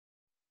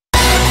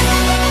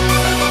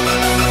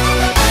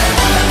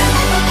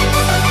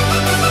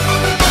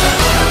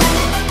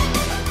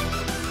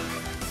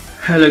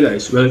Hello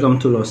guys, welcome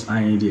to Lost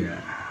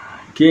Idea.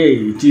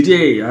 Okay,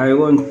 today I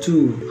want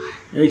to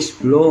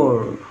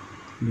explore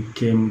the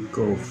game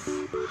Cove.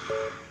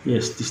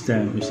 Yes, this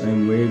time is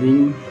I'm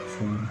waiting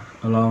for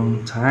a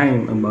long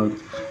time, about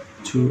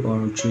 2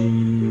 or 3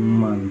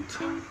 months.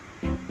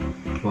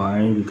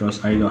 Why?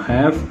 Because I don't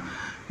have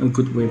a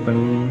good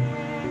weapon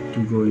to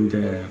go in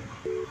there.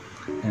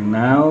 And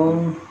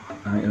now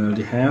I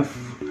already have,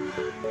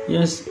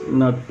 yes,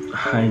 not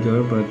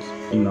higher but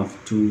enough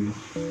to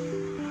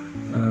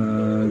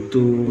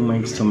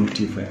make some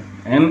defense.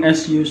 And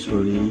as used to,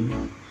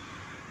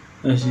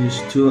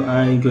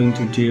 I going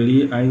to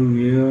daily. I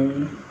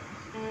wear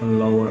a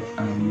lower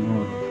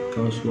armor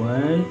because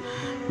why?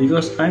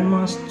 Because I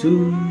must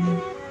do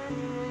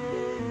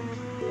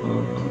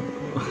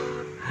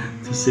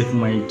to save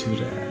my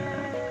dura.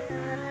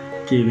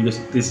 Okay, because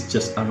this is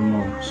just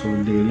armor, so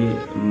daily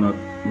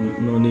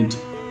no need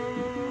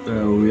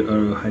wear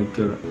a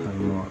higher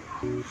armor.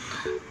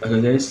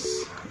 Okay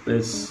guys,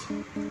 let's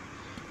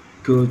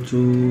go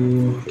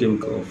to game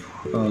Cove.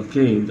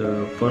 Okay,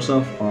 the first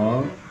of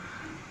all,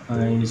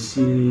 I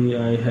see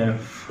I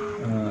have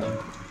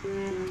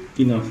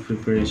enough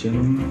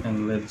preparation,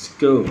 and let's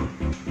go.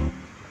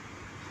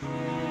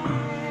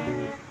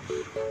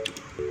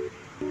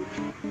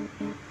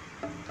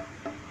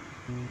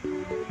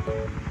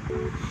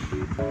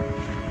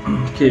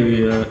 Okay,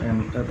 we are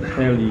at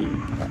heli,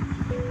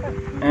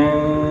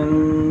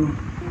 and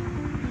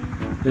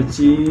let's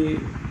see,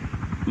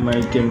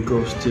 my game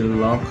Cove still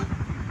locked,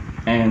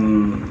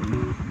 and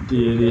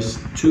there is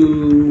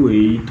 2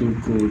 ways to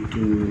go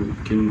to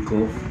game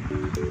Cove,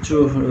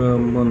 through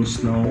Mount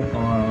Snow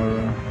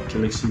or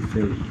Galaxy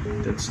Valley.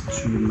 That's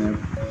 2 map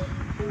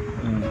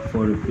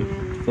for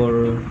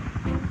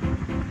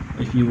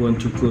if you want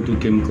to go to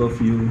game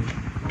Cove, you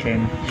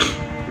can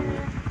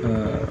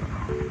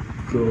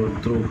go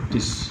through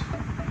this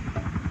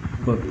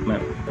both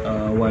map,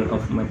 one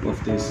of map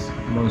of this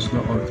Mount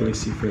Snow or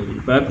Galaxy Valley.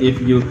 But if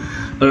you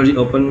already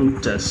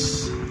open,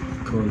 just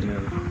go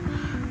there.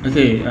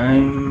 Okay,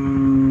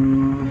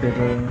 I'm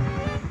better.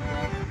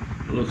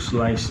 Looks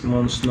like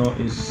Mount Snow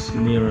is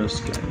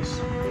nearest,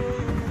 guys,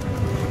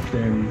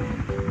 then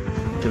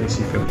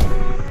Galaxy Valley.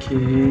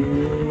 Okay,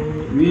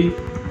 we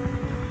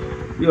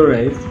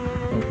arrived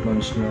at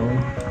Mount Snow.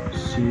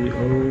 See,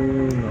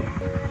 oh no,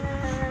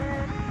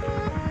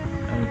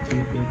 I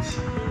think it's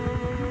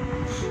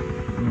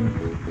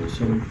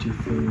some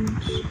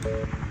difference.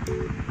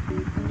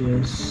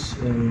 Yes,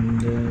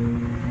 and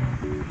then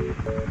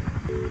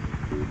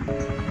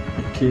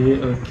okay,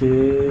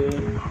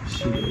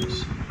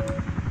 serious.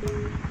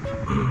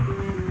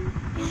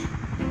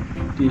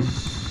 This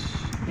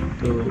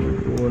the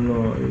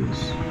owner is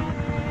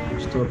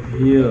stop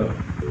here.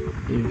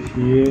 If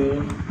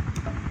here,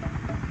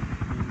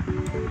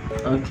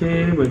 okay,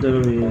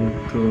 better we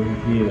go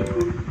here.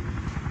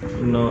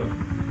 Not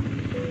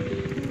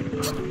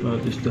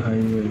is the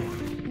highway.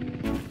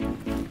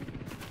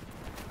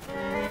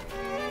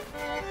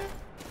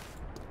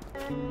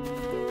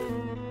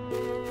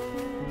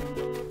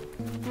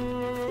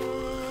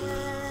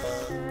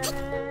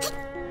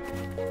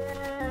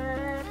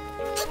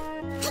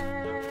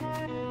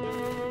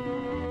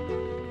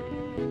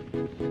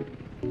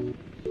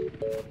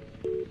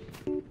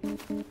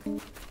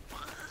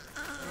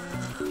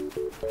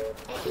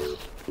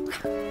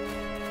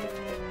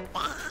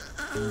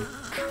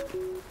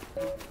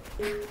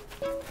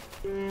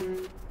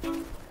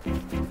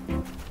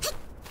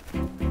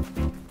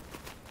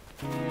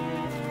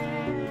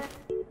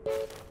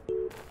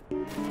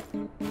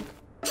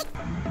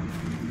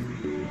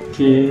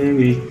 Okay,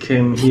 we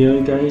came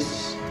here,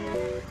 guys,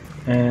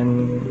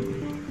 and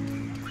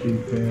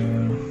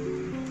prepare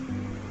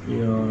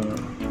your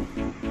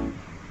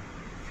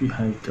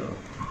vehicle.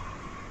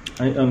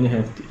 I only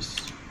have this.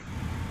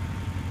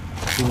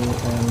 Okay,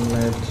 and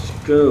let's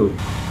go.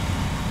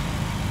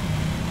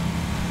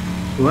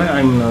 Why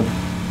I'm not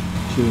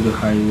to the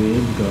highway?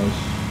 Because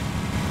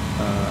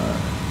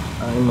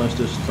I must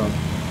stop,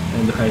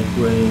 and the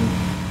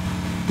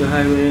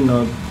highway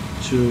not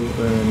to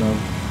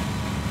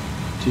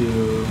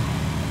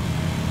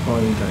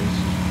point, guys.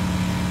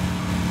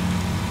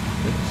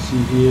 Let's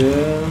see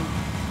here.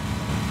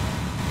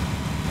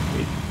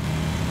 Wait.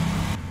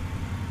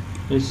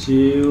 Let's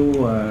see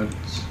what.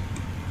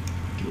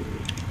 Okay.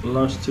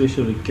 Lost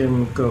treasure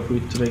can Cove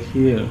with track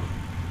here.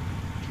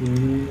 Okay,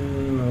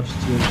 lost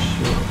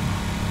treasure.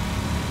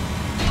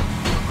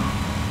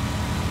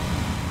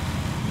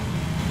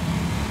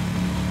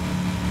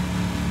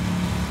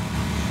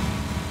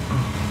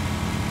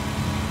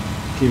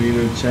 Okay, we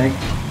will check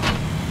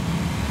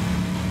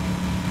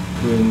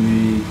when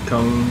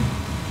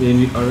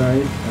we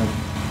arrive at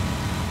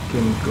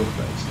Camp Cove,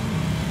 guys.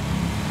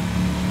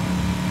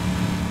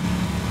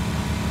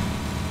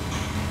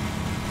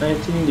 I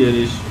think there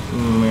is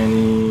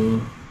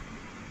many.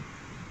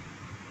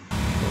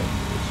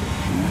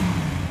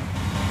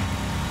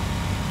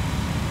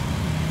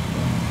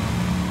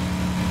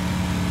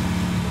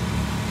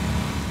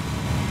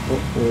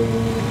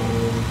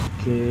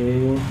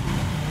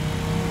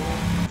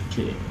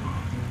 Okay.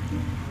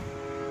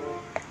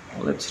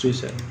 Let's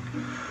reset.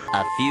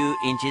 A few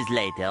inches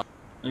later.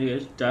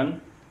 Yes,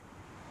 done.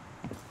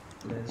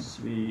 Let's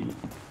be.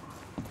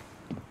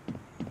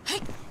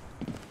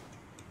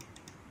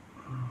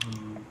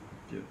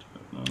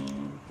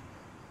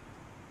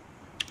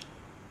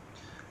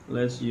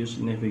 Let's use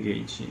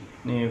navigation,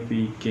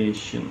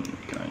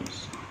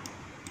 guys.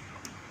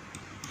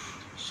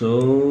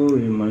 So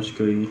we must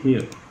go in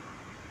here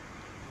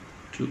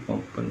to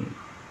open.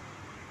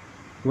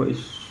 What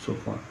is so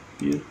far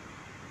here?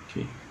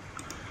 Okay.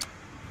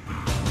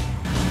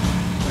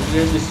 I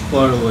guess it's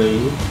far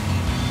away.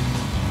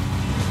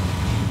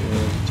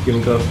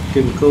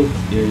 Cove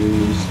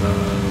is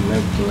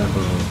map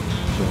level,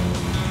 so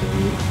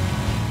okay.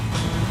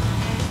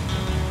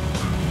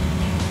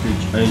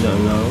 Which I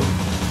don't know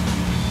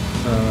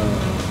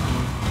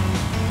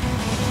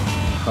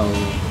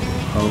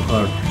how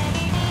hard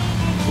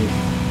if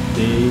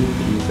they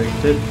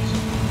infected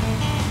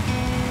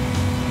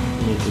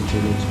need to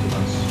challenge to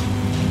us.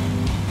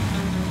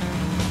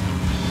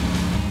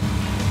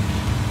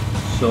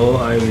 So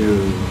I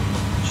will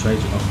try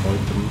to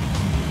avoid them,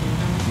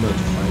 not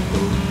to fight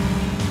them.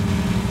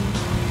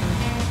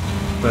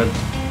 But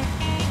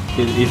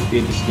if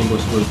it is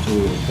impossible to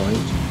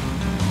avoid,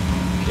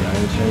 okay, I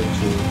will try to fight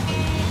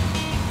them.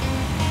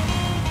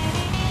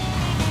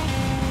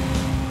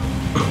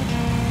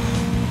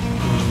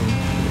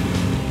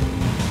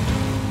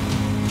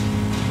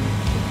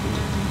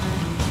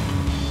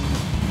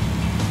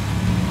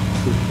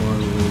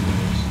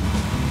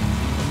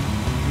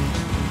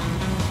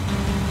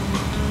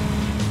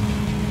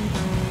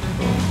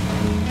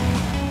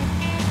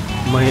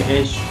 My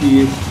HP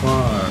is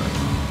far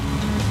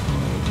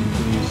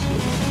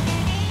decreasing.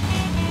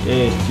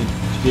 Yes,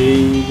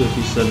 today the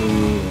season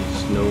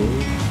snow.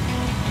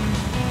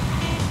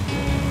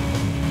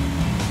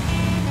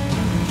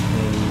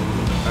 And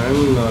I'm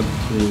not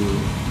doing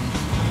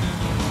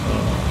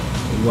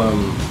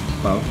warm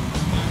buff.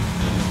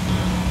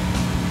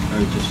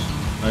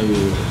 I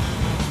will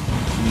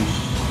use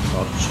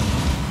torch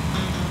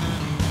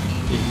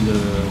if the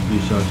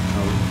blizzard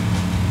comes.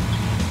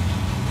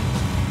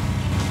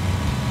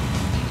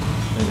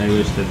 And I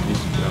will start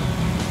this now.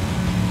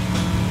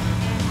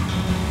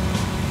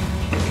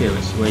 Okay,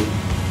 let's wait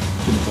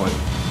to the point.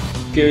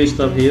 Okay, we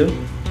stop here.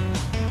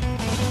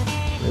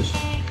 Let's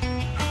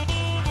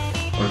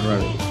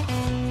run.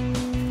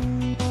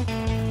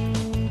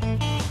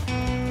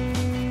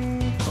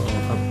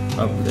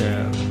 Oh, up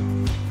there.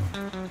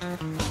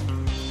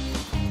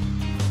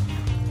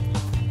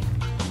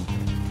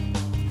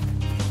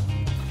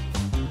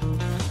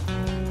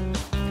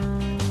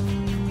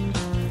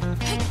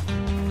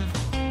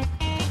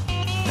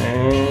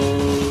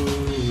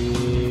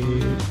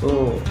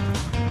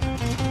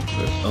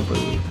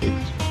 Open it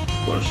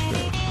for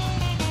scratch.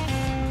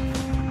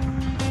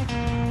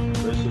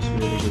 This is the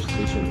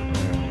registration.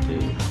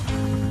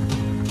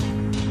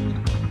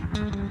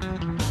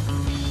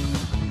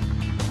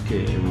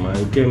 Okay, my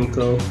game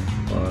code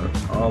are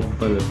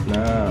open it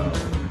now.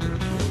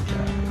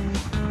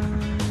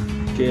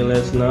 Okay,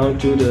 let's now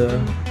do the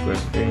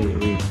quest A.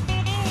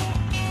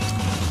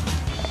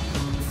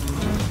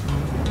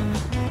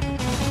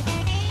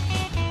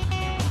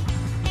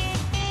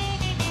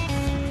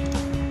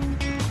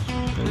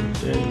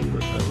 Then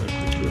but I like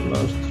to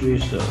last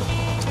result.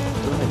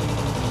 Right.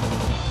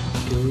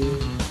 Okay.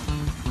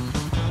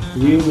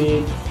 We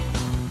meet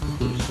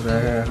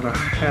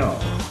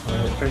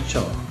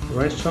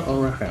Rachel or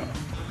Rachel.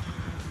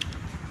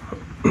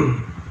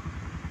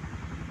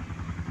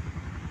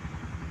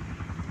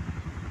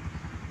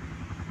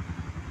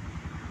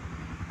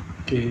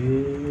 Okay,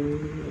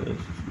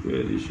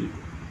 where is it?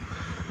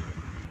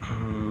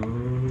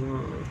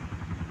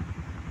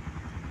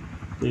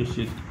 Is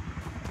it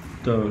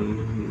down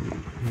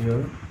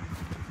here?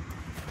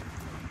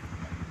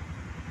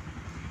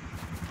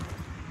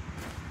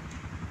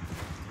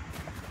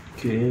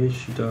 Okay,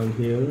 it's down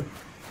here.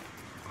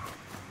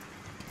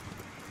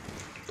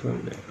 Turn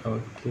that.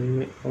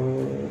 Okay.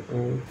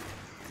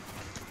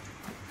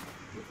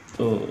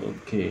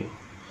 Okay.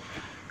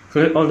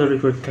 Collect all the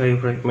required cave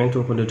fragments to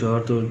open the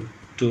door to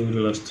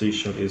the last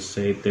station. It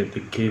said that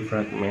the cave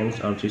fragments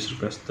are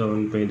distributed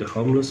down by the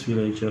homeless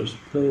villagers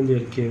playing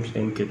their games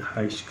and get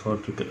high score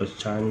to get a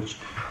chance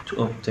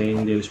to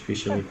obtain their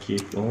special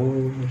gift.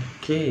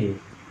 Okay.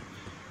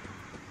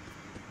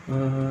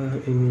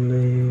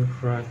 Inlay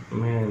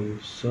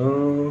fragments.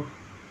 So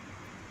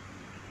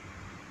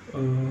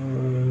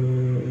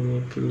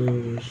any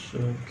clues?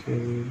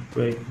 Okay,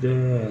 break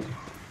that.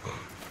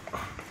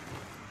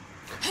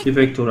 Give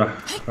back to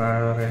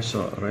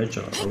Rachel,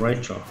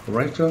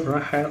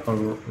 Rahel,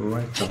 or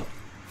Rachel.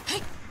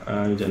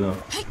 I don't know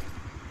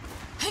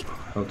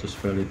how to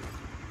spell it.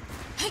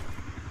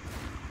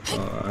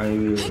 I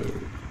will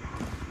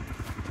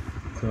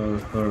call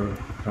her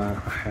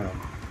Rahel.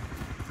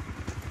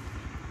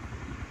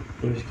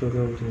 Let's go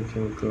down to the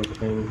chemical.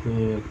 I'm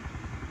here.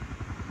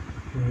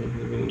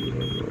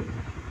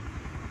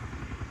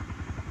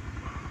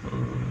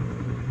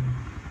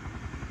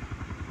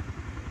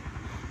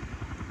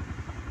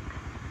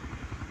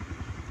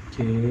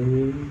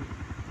 Okay,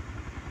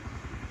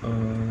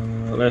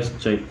 let's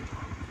check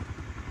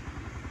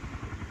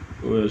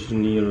where's the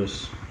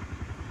nearest.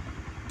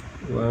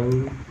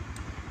 1,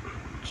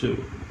 2,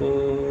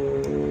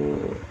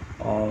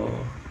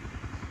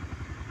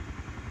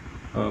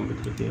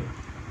 betul here.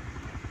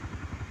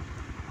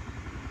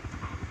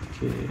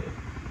 Okay,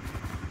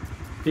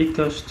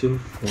 because too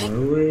far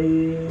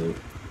away,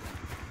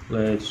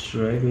 let's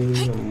driving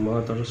a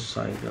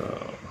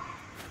motorcycle.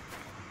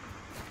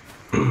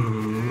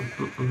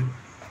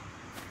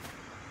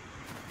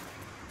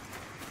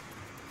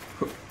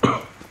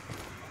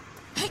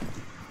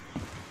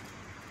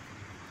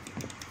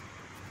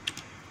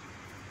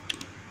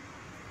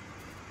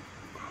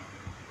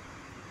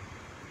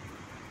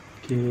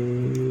 Okay,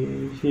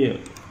 here.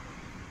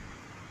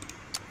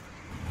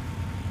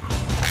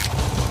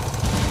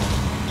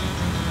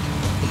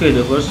 Okay,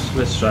 the first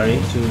let's try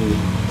to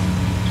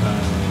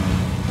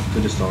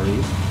the story,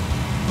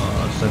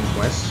 side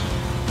quest,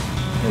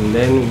 and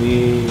then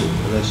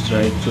let's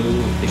try to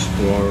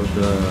explore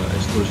the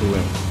exploration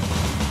map.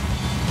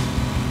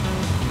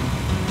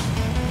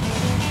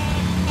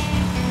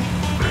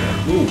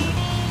 Ooh.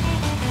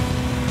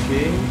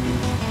 Okay.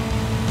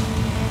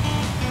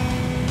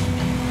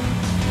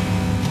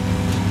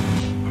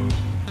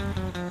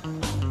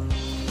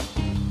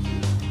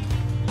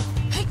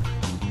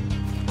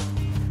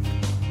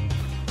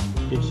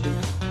 Is it?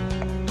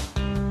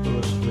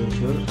 Let's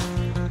measure.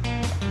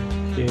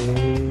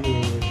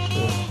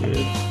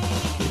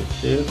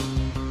 Okay,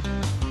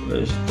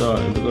 let's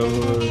start the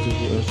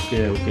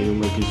okay,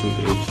 make it to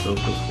the edge of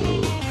the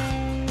floor.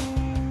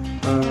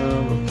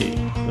 Okay,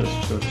 let's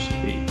try to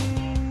speed.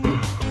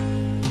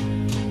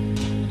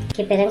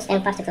 Keep balance and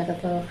pass the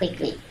control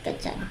quickly. Good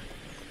job.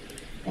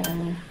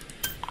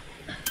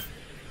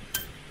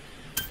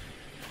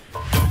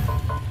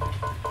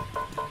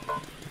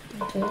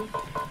 Okay.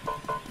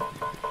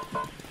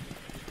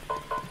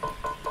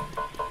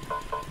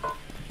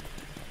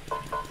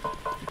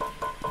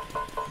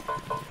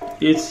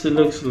 It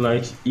looks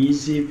like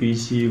easy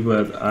peasy,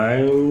 but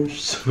I'm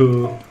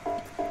so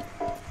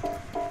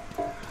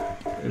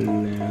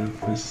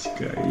nervous,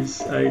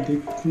 guys. I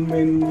did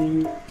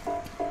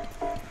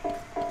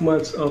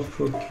much of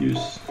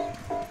focus.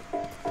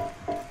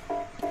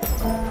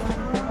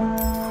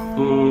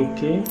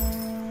 Okay,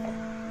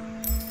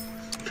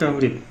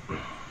 complete.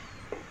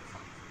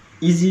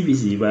 Easy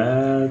peasy,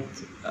 but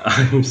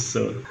I'm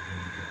so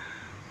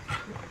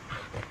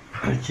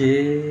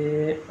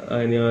okay.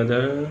 Any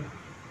other?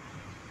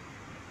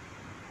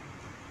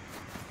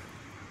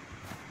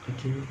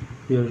 Okay,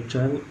 your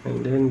turn,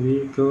 and then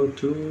we go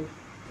to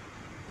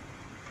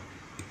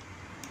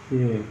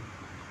here,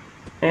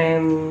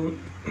 and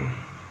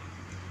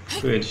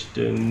where's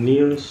the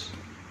nearest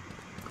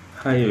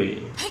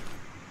highway?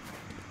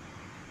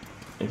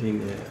 I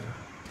think there.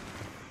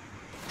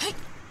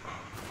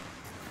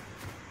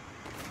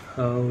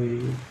 How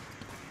we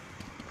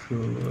go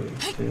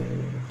there?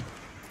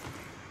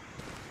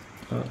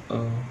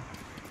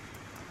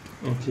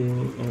 I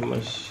think I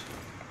must.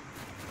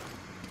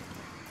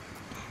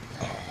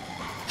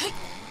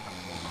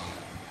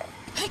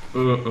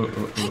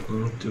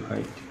 To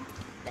hide.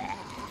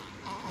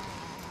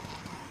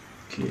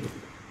 Okay.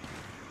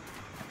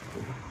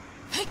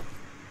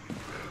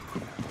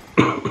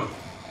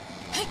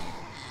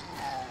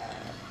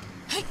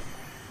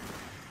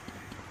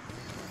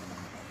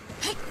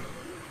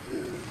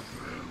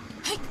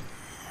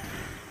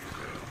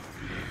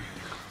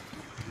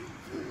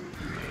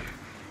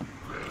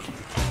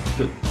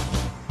 Good.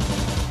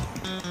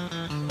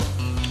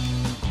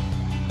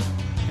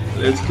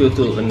 Let's go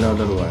to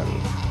another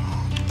one.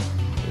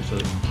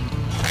 Sorry.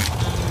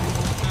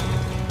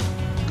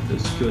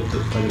 Let's go to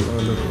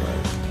another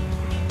one.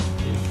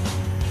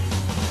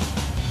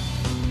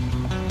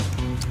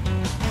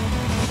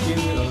 Give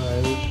it a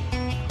light,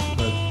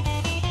 but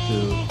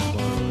too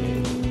far away.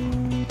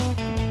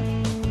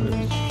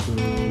 Let's go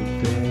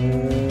there.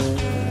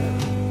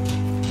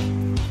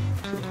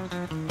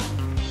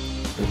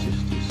 Let's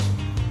use this.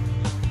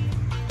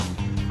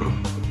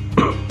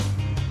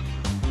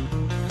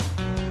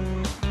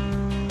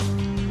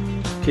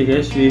 Okay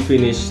guys, we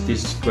finish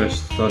this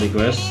story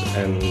quest,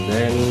 and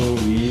then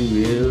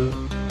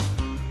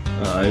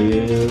I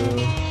will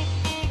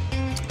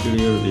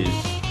clear this.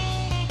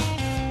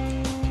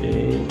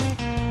 Okay.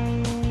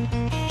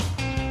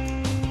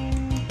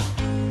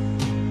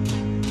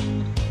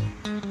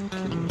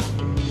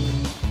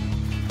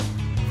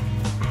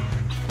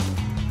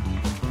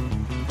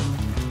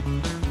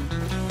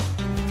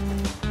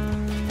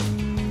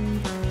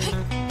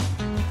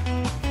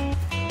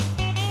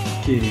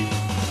 Okay.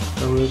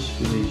 Commerce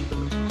village.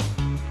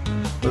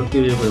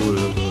 Valkyria Bible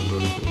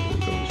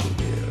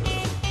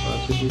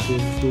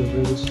participate to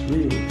various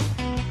league.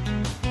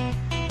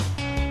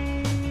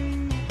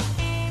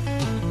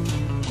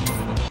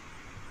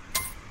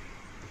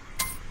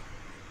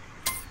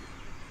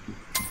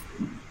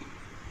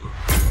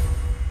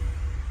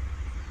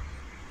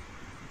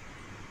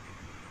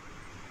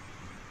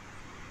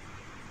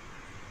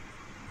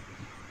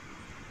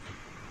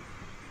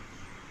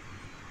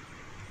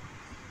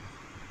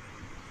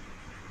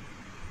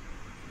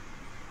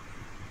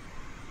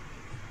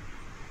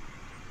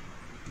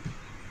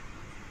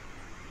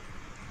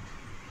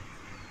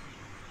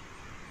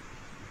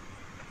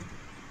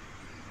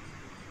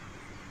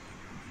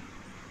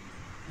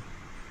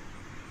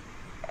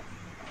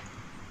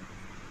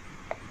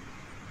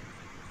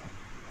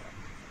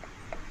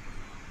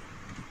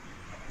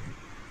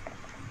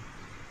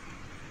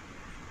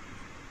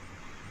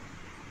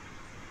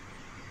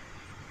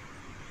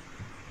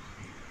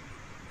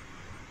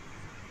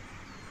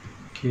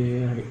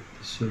 Okay,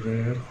 it's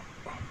rare.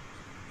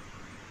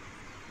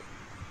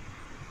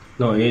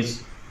 No,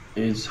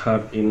 it's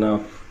hard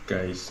enough,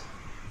 guys.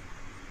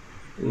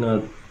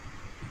 Not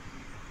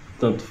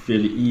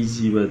very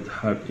easy, but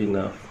hard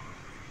enough.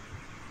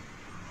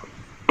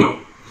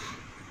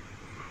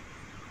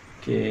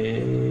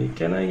 Okay,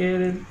 can I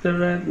get it the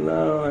red?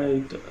 No,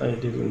 I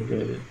didn't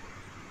get it.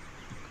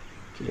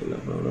 Okay, no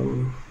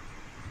problem.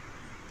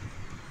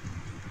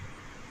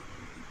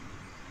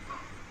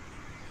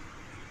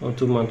 Oh,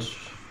 too much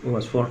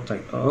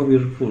vortex. Oh,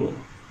 whirlpool.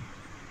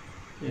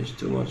 It's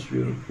too much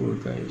whirlpool,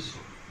 guys.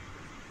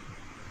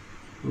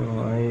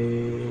 No,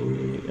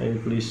 I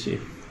play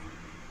safe.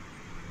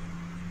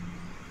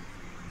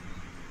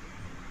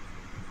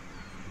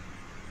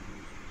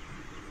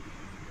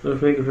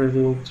 Perfect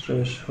rating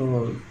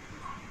threshold.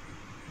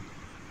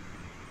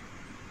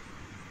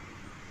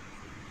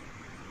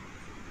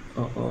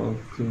 Oh,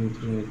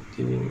 good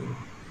rating.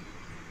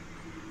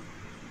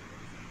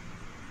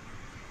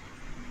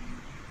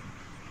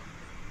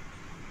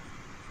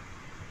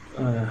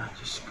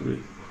 Just great.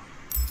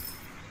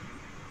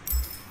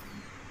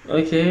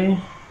 Okay,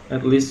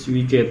 at least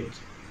we get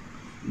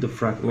the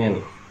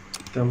fragment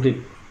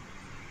complete.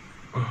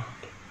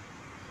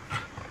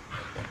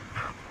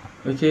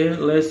 Okay,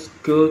 let's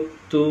go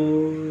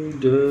to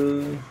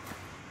the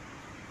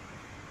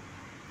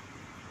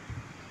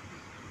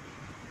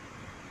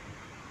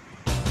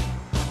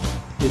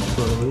it's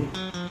far away.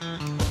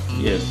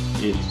 Yes,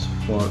 it's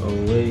far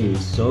away,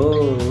 so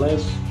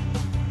let's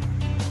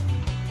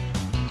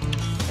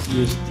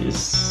use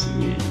this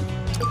way.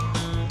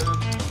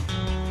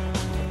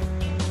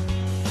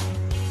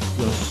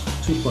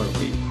 Just too far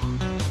away.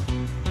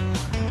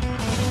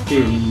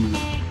 Okay,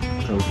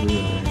 from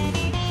here.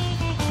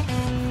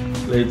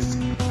 Let's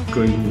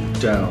go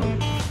down.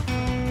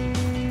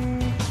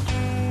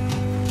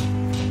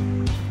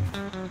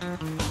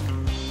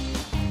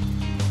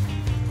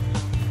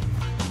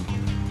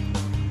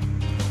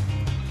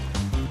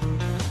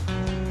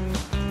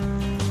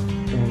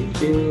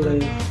 And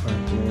inlay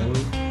fragment.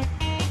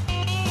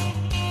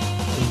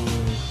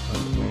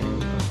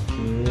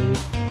 Okay.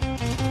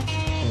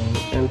 And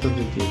enter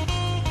the gate.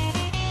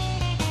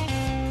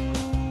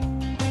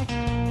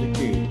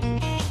 Okay.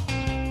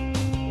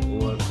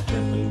 What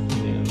happened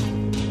here?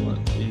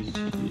 What is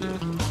here?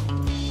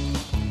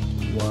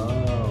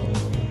 Wow.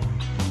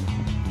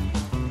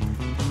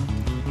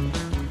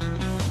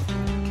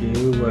 Okay,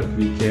 what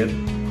we get?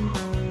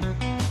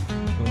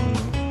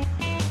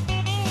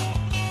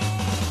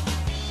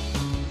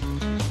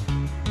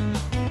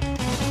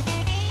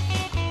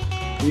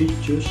 We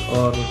choose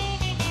or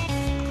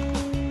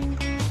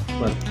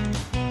what?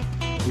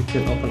 We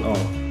can open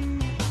all.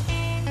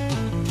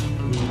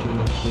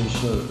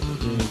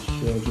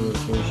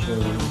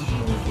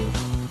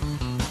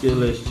 Okay,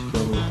 let's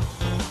go.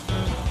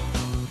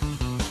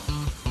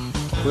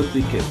 What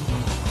we get?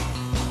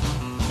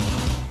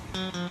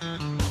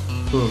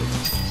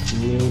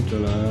 New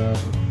dollar.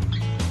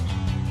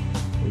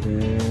 And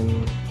then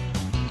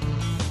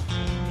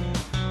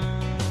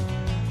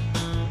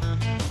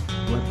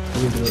what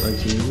we do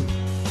again?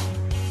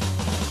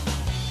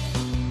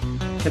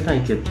 Can I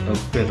get a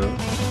better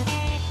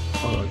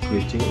or a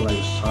greeting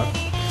like shark?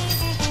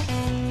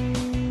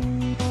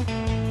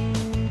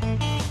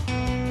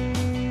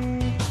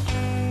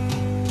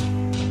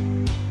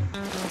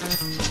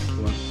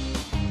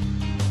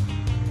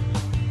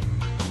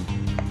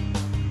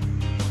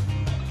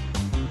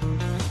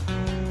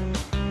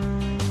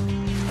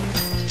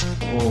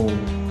 Oh,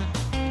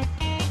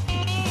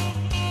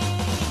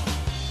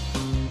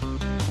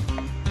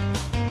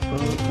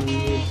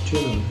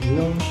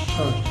 no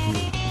shark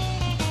here.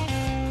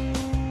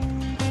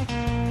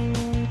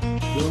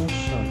 No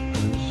shark,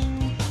 guys.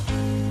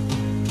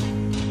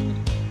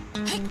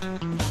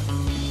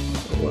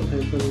 What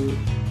happened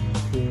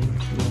here?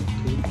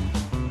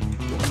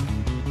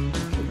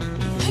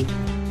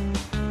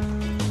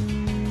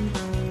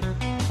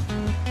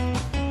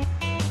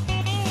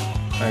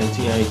 I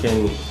think I can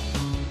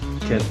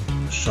get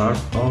sharp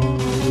or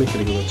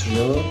mechanical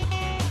material,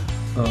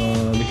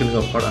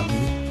 mechanical part or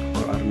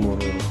armor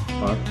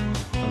part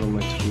or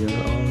material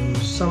or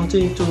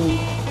something to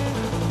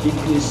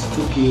increase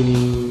to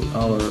gaining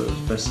our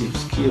passive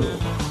skill.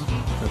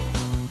 But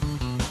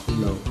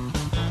no,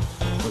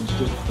 what's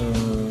the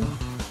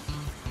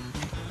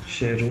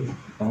shadow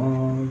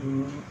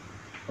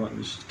or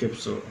this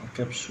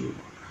capsule.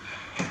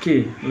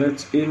 Okay,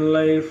 let's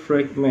inlay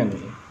fragment.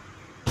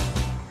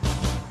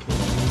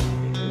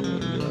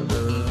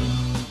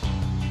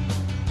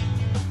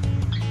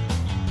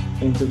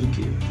 Enter the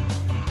cave.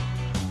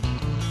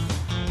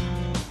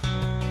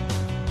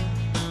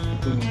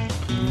 Okay,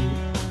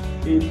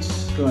 it's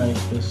like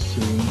the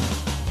same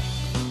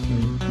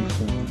like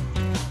before.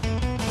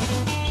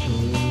 So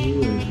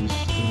where is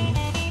the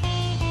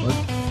what?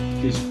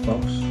 This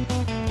box?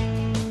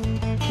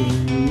 Okay,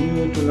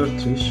 new dollar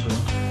treasure.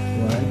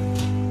 Why?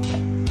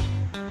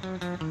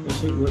 Is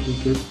it what we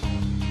get?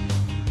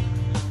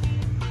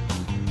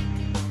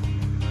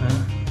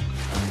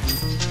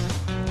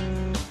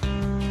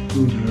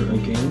 Noodler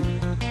again.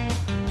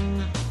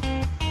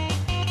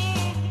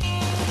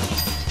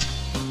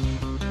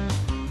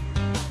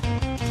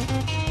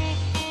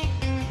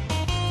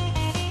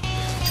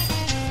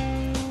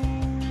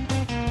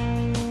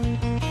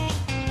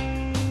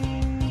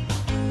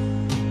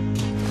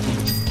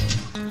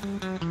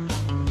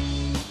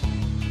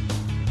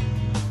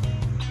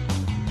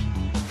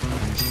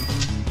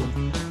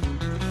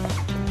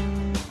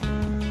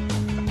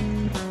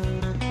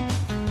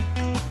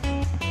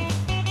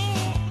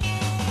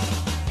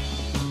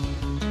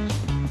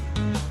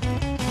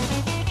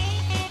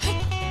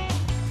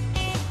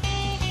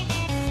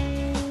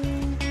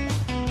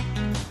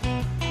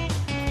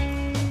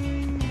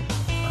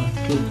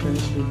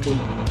 Guys, okay.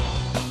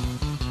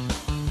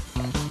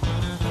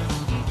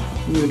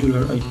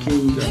 Noodler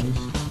again, guys.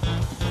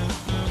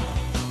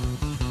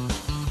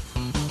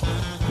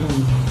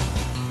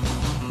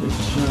 Let's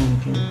try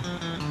again.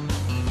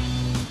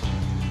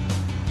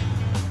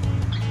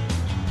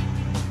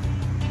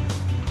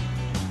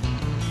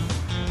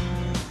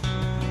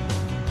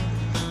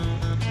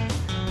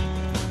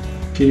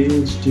 Okay,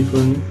 it's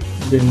different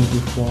than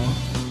before.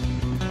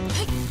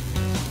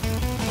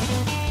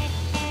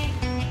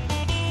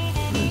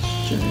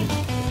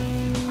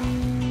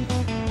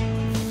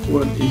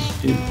 What is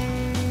it?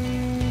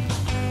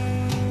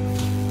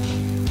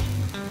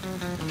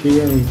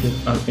 Okay, I get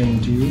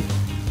RNG.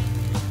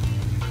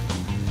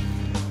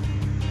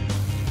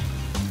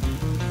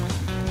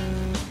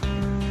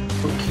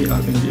 Okay,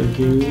 RNG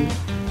again.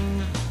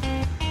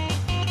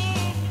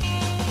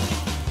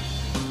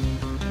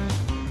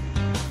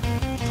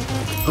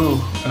 Oh,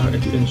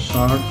 RNG and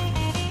shark.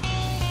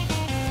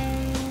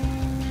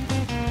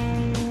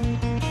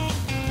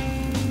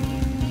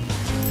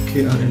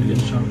 Okay, RNG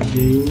and shark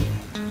again.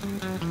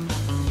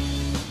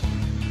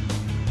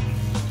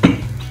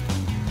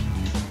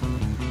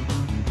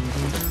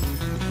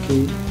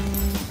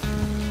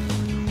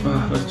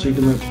 Let's check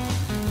the map.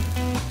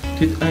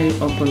 Did I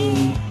open?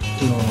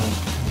 No.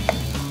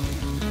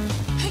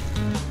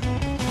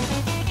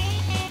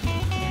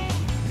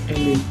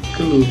 Any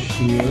clues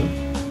here?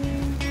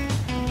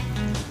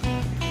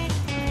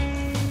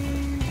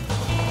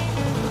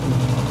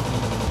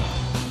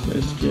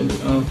 Let's get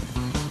it out.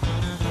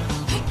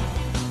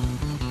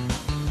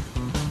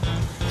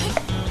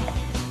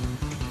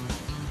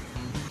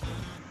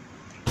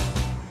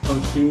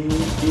 Okay,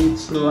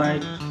 it's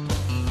like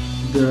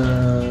the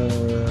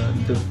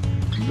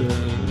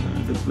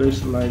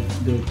place like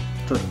the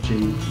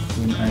turkey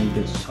when I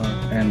get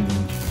shark and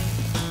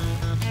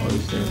what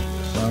is that?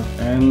 Shark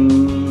and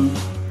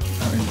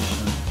orange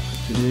shark.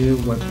 Today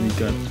what we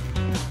got?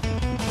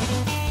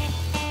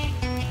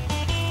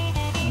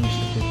 I wish I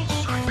get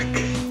shark.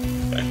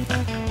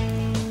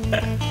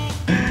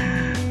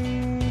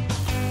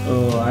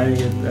 Oh, I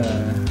get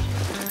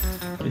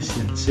what is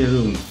it?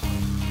 Serum.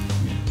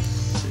 Yes,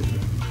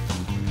 serum.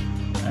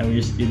 I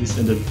wish it is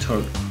in the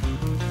third.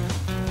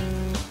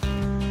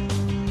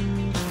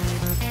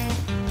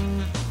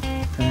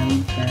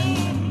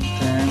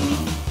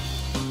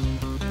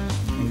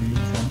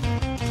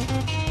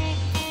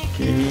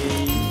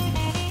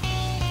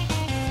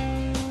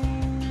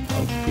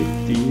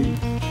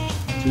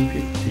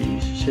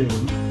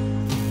 Serum.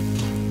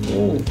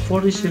 Oh,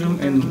 40 serum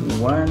and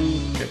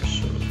 1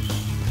 capsule.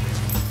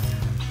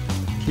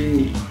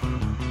 Okay.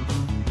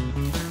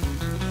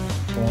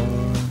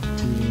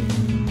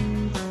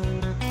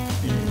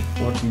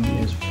 14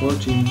 is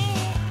 14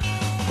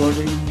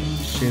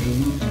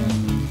 serum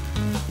and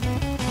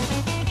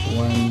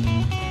 1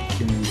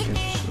 killing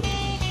capsule.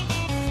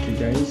 Okay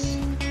guys.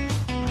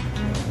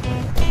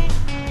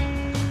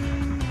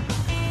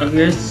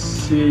 Okay guys,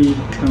 we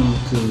come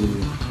to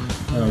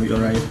we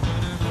arrive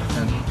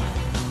at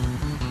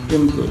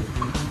Cove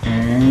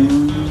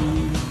and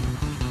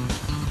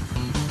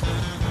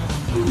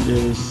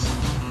there is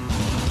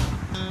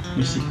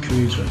music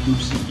creator.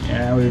 I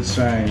will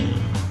try.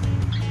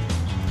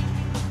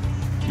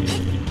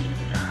 Okay,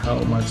 how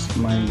much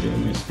my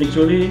damage?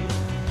 Actually,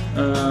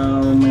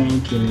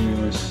 my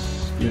killing was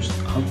used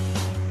up,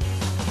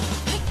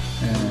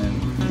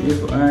 and if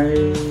I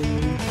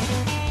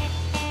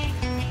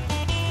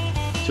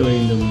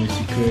join the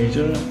music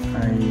creator,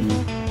 I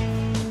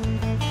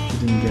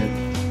didn't get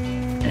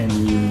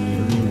any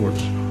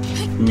rewards.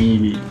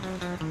 Maybe.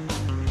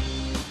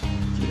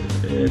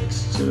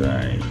 Let's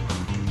try.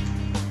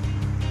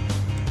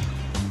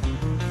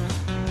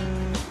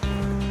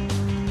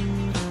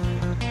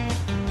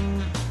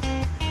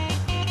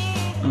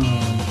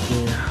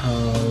 Okay,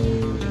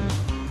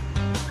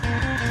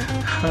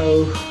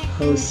 how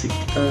sick,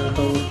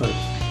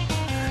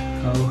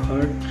 how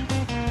hard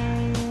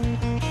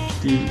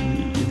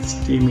its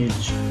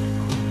damage.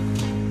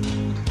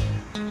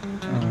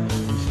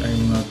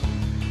 I'm not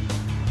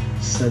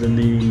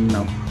suddenly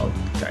knocked out,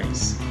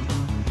 guys.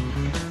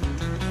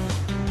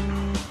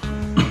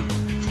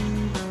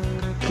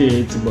 Okay,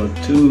 it's about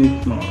 2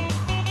 minutes more.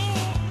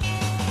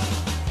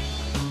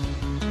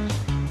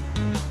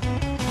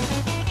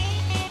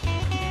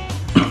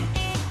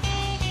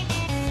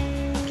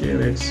 Okay,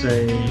 let's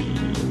say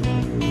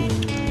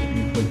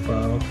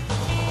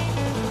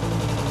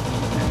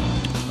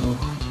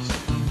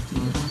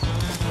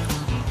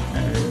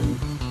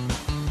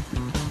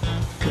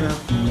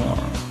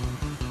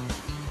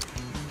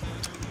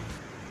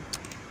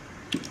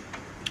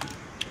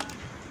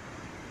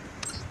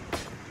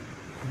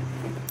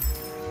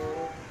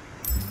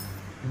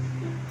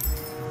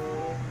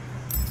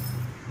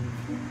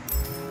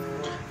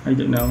I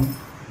don't know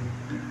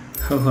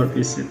how hard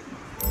is it.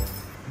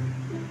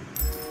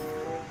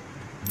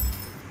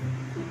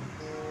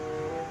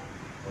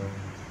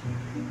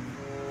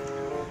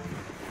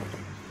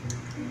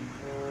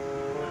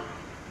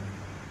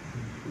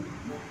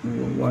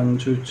 One,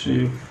 two,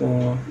 three,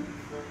 4,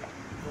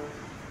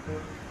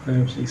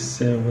 5, 6,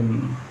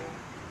 7,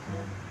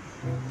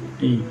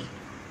 8.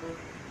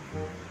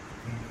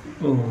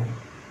 Oh,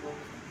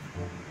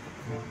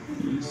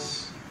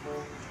 yes.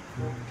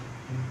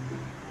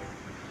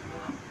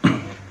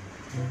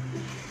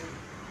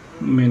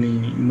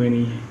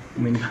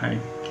 many high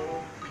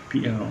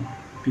PL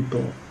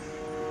people,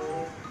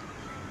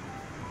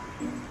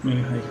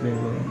 many high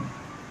level,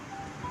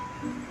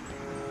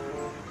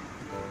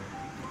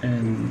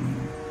 and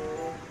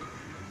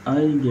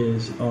I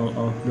guess all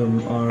of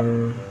them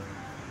are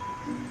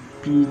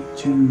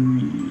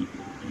P2E.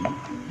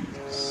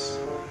 Yes.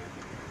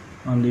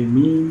 Only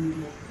me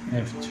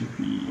have to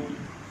be.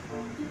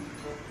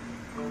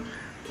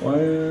 Why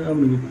a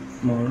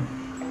minute more?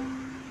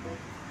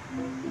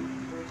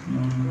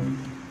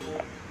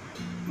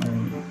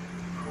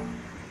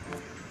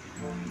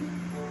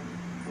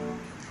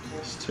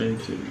 Straight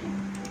to.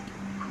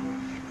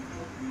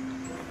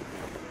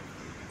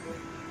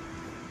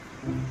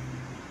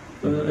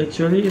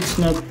 Actually, it's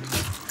not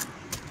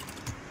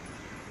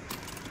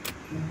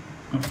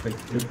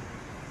affected.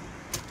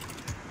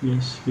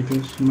 Yes,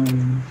 because my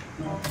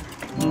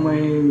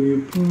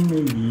weapon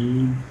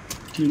maybe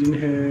didn't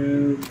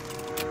have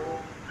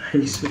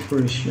high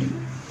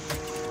separation.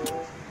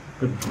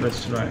 But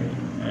let's try.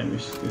 I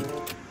wish it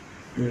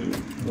will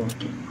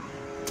working.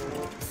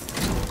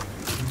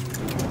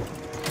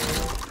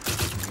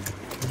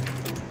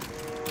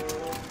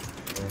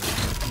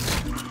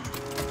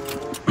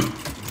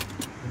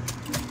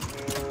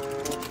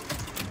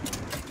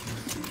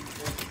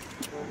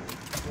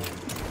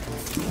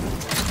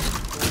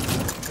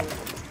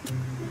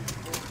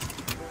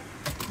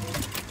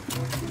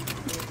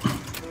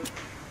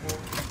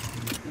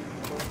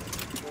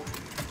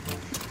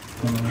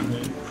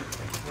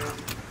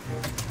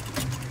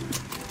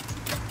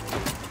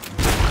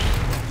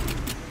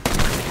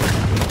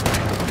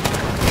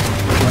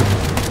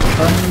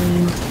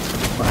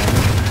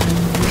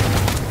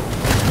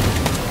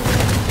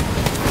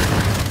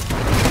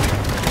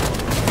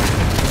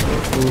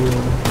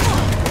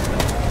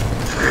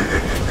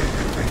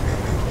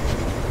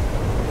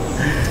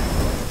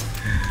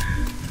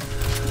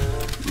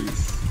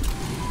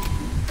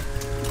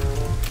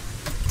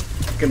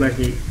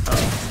 Lagi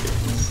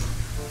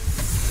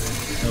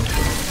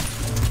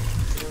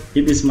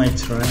it is my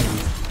try.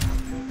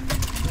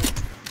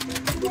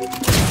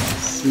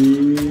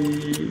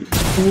 See,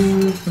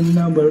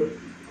 number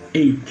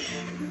 8.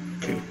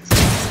 Okay.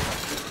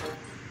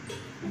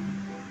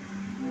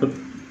 But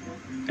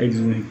I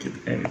didn't get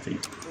anything.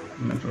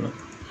 No problem.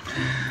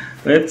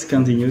 Let's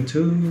continue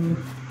to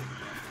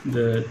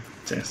the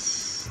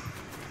test.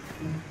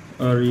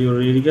 Are you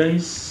ready,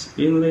 guys?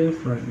 Inlay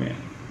fragment.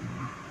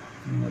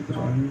 Another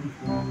one.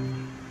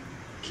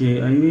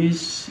 Okay, I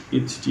wish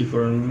it's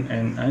different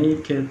and I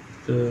get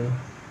the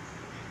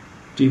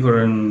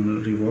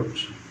different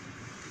rewards.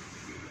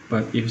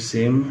 But if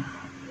same,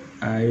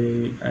 I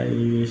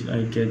wish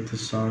I get the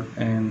shot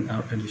and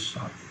already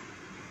shot.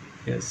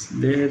 Yes,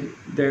 that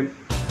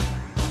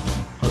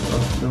out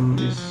of them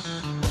is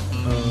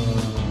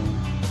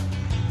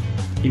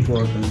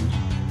important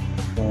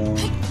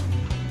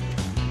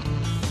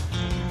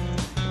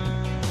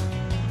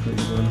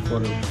for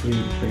the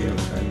free player,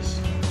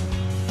 guys.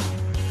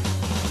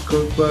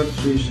 Gold bar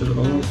treasure.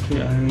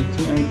 Okay, I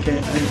think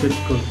I get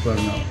gold bar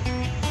now.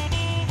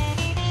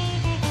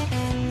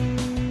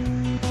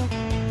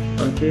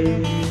 Okay,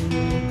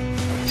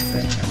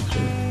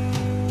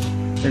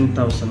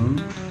 10,000.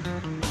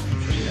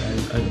 Actually,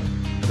 I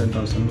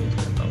 10,000 is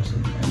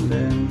 10,000, and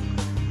then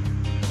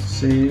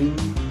same.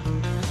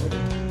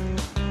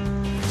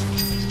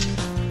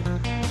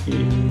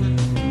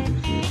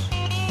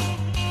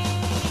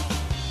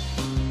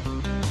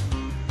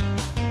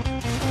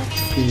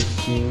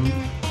 Fishing.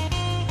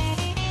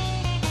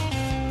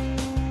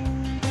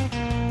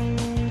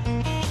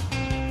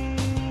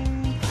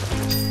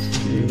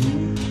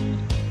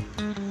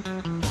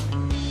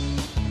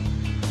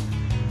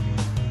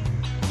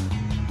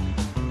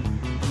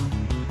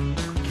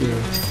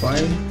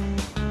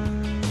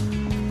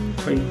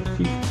 Okay,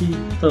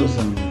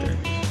 50,000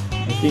 guys. I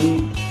think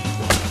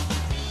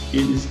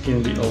it is can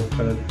be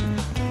opened,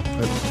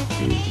 but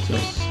it's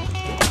just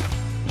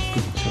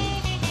good job.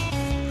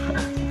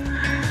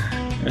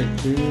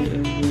 Okay,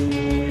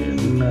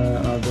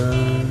 another.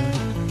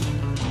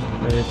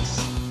 Let's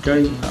go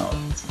out.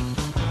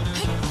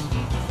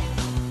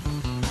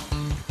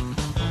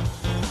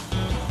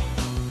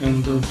 And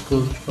the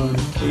gold bar.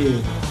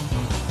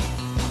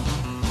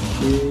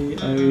 Okay,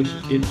 I wish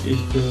it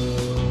is the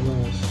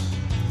last.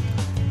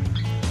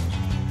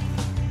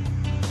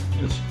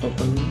 Let's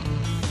open.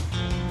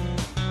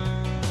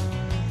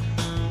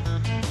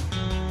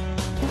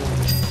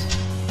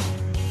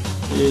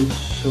 It's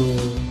so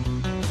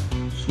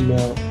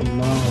small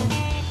amount.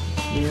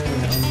 Yeah,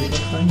 only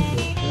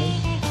 100, guys.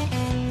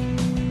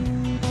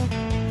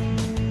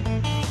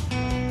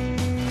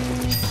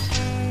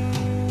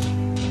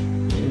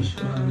 Yes,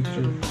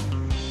 100.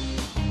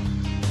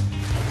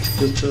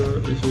 Filter,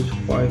 this is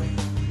 5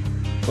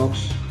 box,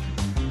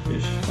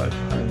 is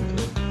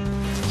 500.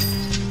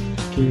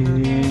 Okay,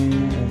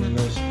 and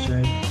let's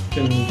check.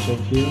 Can we check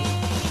here?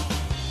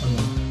 Oh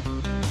no.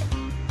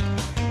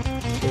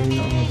 Okay,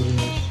 no other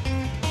yes.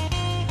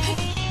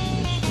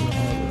 Yes, no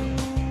other.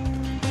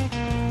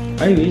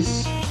 I wish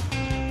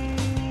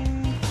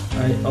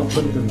I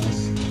opened the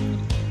last.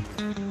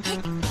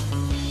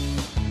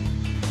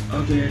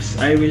 Okay, yes,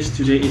 I wish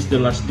today is the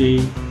last day.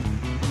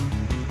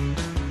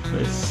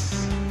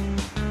 Let's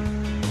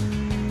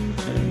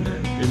and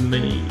then in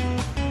May.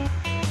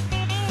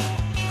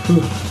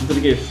 The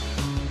gift.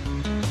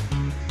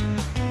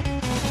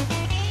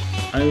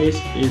 I wish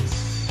it's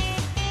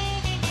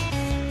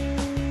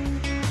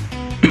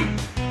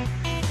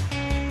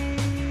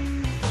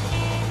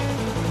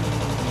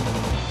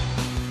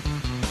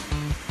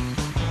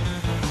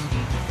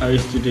I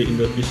wish today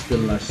is the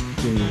last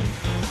day.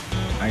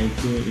 I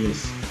think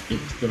yes,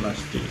 it's the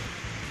last day.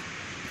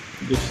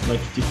 Looks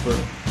like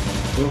different.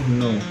 Oh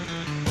no.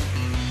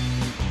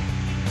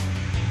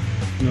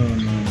 No, no,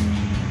 no, no.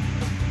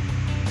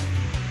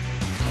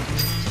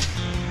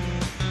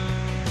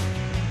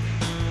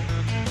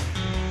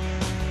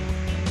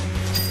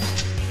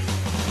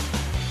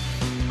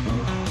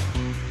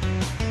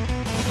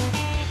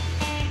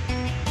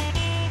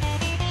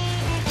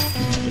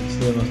 It's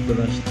the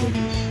last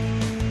days.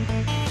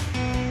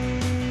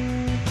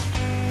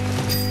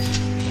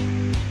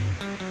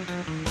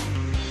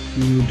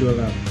 New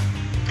dollar.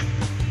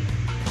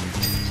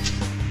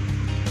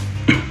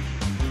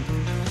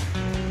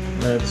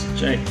 Let's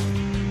check.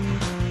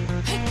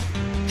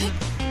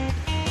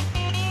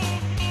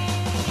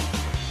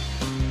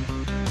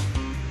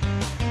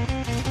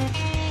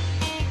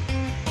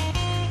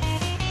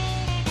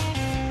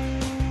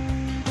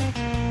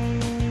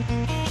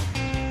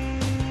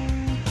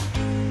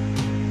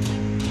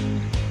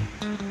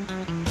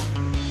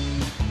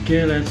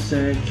 Okay, let's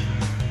check.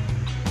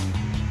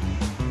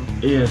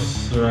 Yes,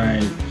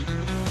 right.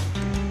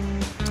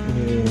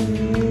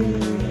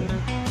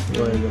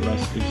 Why the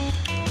last is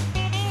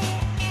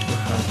the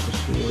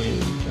hardest way,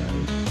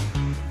 guys.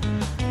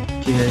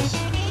 Okay, guys,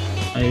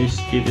 I wish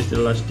it is the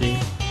last day.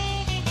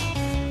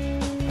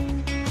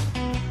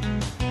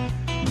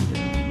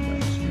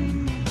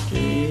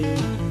 Okay,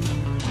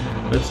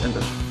 let's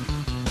enter.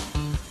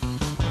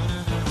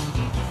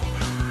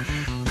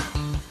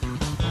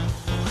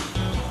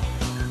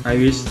 I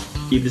wish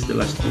it is the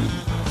last day.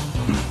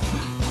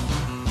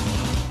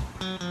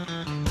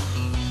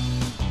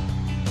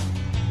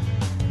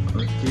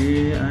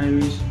 Okay, I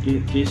wish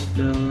it is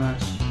the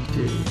last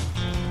day.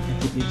 I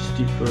think it's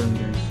different,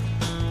 guys.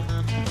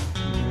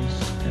 Yes,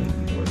 and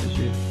what is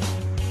it?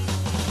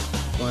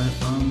 Why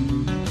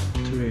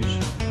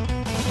treasure?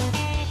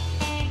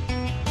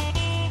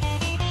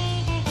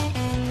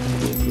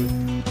 Okay, good.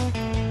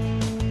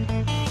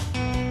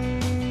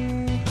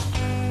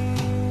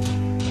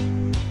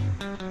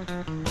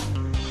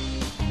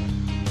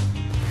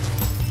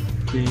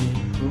 Okay,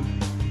 oh,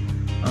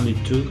 only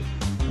 2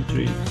 or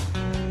 3.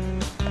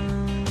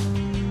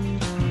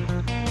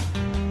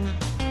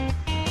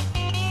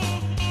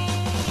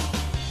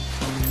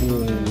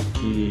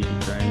 Okay,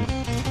 guys,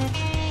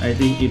 I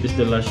think it is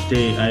the last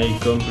day. I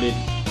complete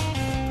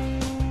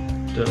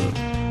the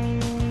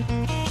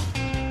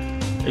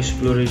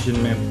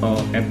exploration map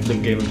at the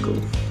game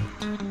Cove.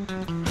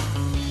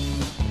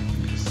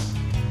 Yes.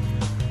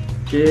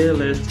 Okay,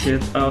 let's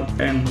get out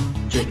and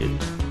check it.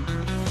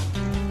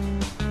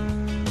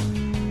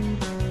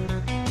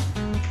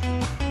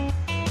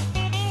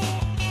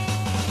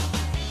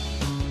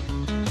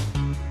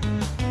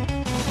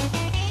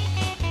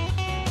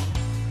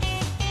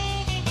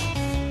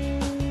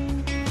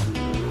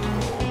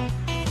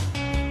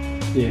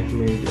 Yeah,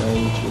 maybe I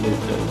need to let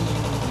those.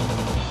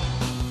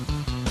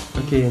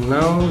 Okay,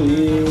 now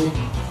we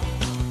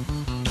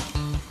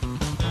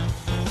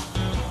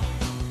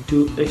do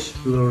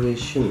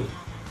exploration.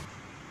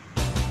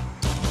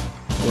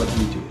 What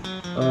we do?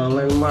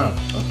 Landmark.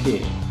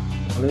 Okay,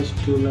 let's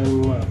do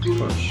landmark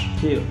first.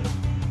 Here.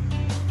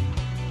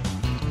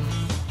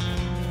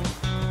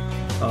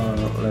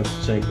 Let's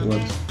check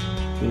what's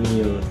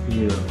near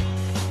here.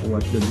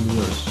 What the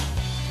nearest.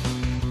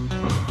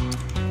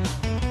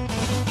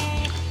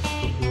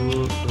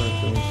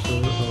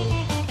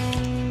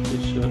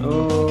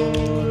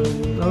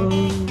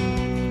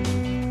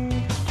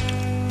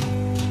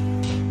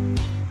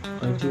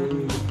 I think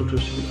the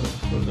production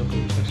of the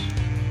process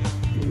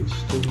needs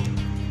to.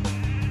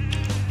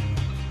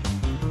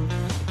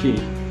 Okay,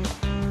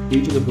 we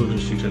do the border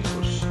secret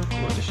first.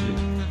 What is the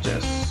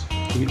chest?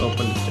 We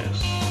open the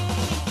chest.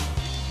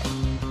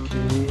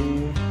 Okay,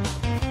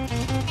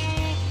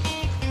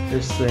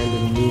 let's find the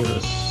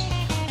nearest.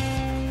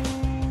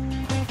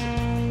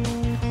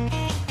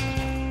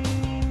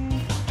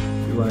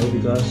 Why?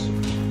 Because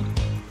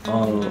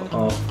all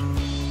of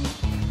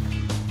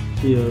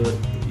here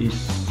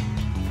is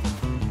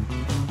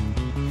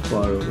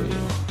far away.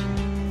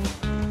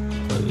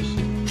 What is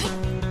it?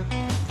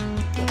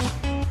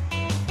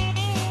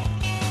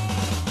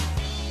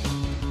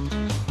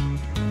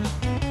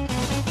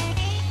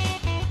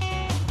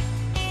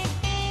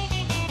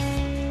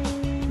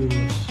 We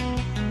must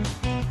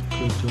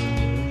go down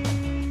there.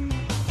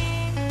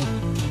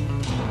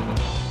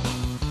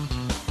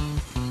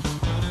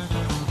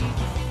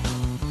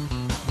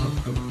 Up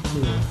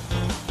here.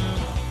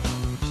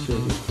 So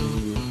we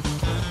can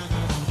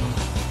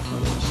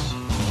colors.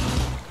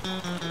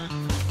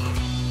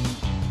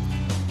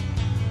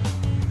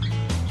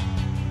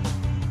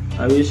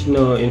 I wish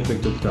no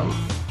infected come.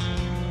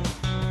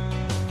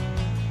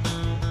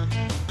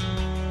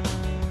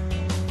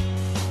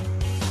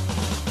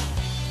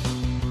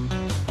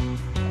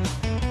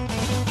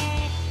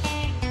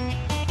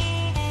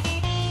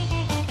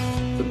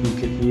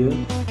 Duplicate here.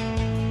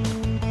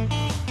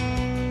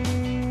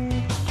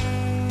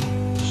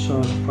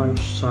 Shark, 5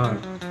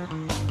 shark.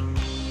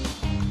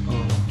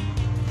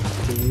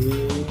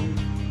 Okay.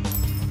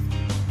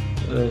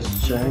 Let's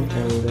check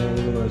and then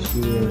what's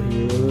near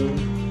here.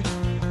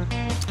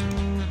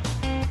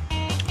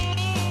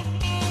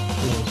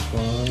 It's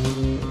far.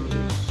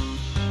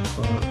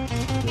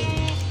 Okay.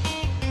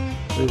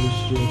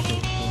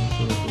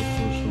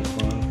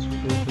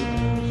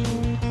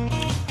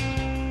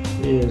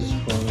 Yes,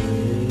 far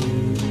away.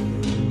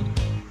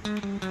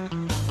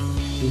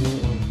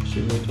 Yeah,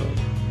 observator.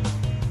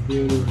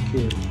 Here,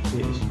 okay.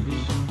 Yes,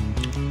 this.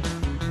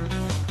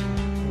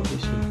 What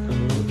is it?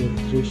 The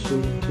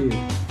treasure cave.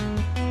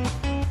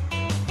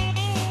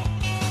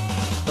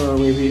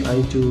 Maybe I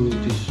do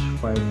this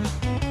 5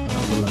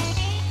 last.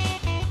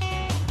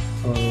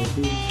 Or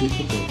maybe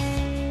difficult.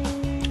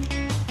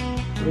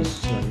 Let's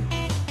try.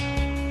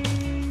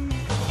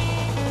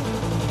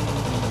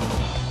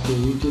 Okay,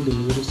 we do the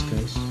mirrors,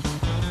 guys,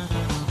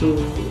 to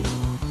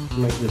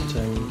make the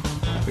time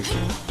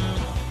effective.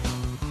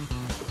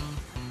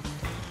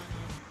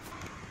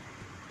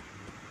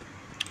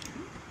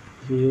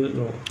 Here,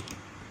 no.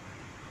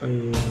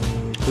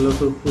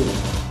 Colorful pool.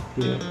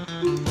 Here.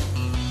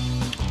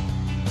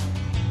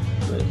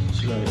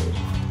 Let's try it.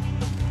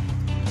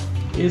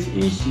 It's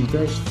easy,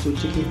 guys, to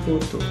take a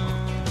photo.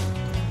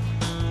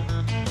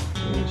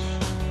 Yes.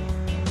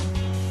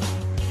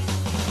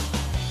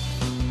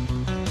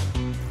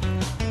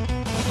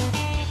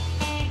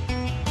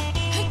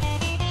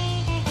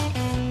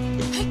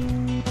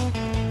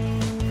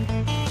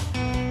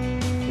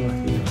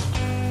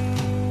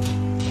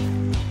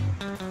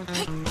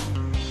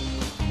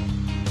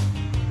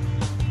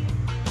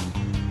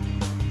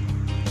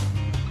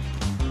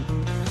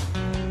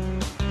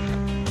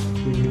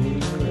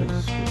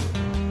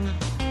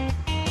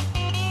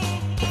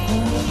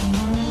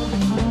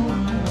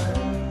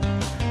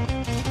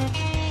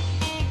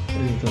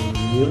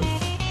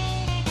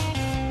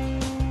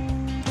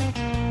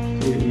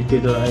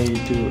 Either I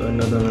do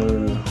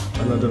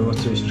another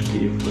water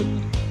cave, but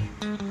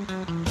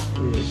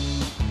yes.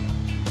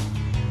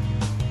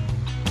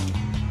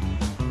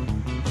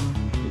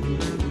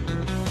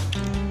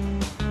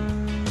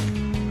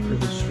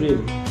 Let's swim.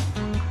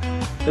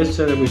 Let's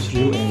try to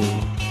swim and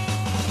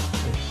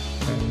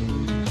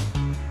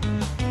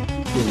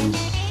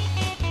finish.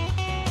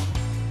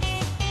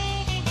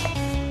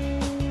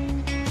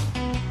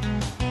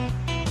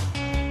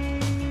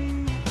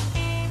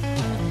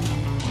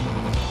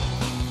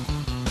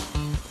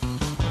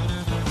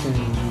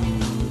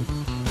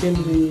 Can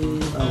we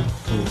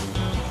auto?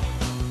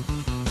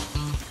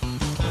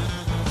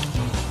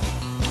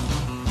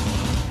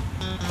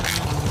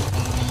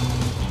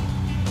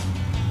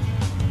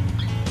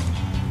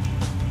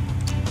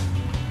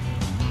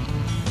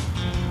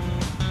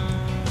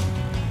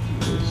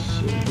 Let's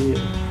see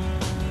here.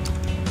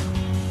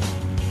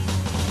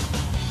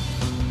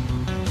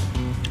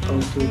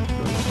 Auto.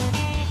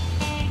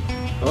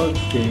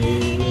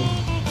 Okay.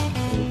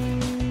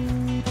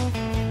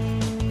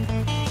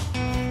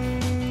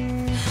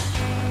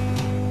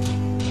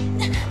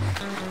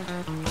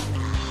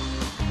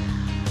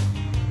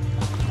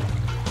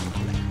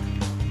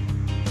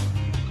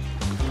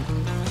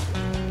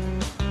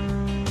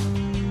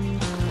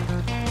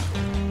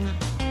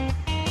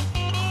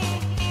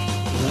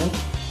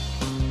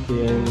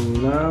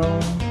 And now,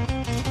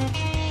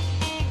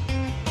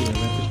 yeah,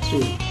 number 2.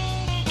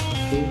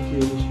 Okay,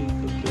 here is it.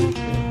 Okay,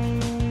 okay.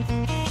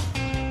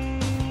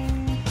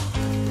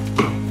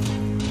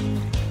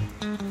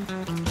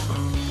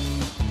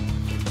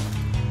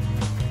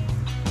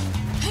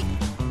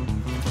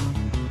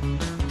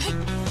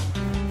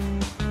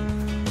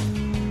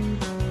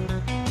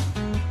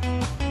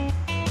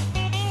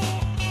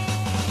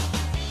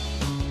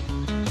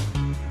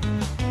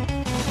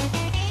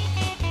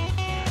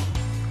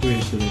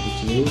 Where's the number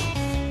 2?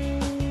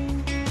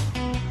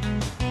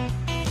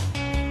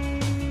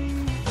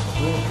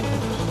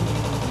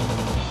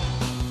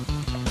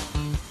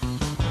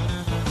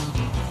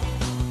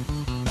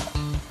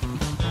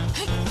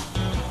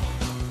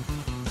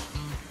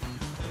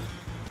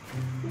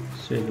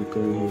 Say look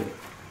over here.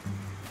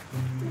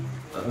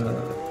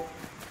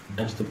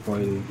 as the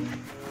point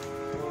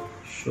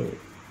show.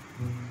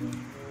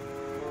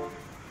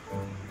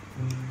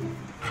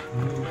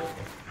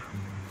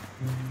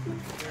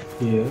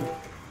 Here.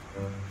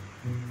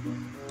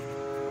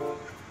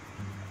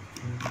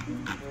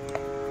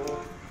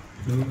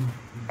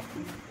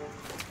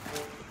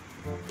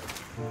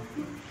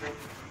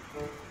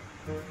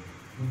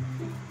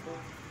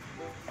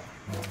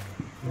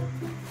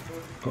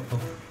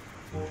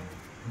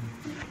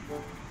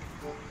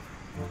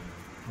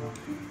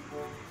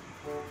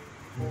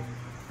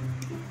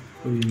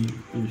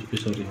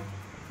 Sorry.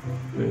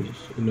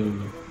 No.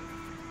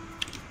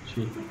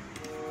 See.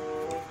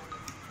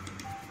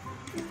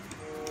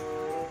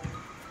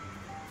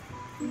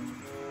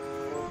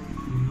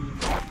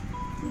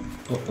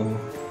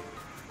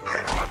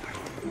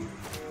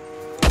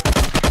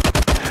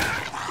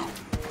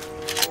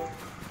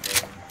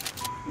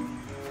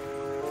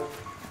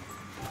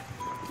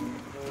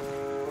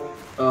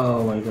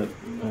 Oh my god,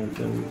 I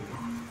can.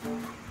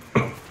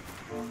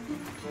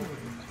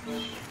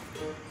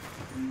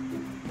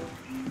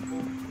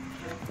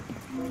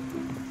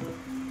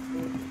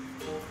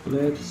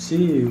 Let's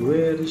see,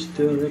 where is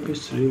the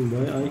request room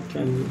where I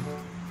can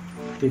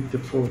take the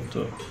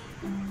photo.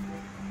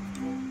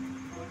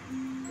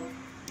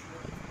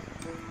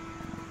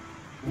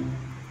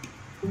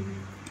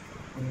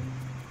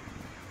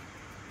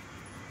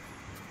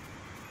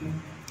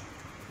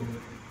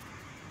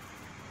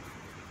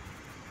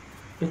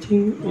 I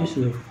think this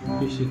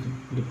is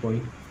the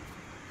point.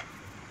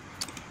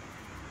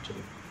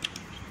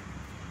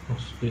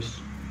 What's this?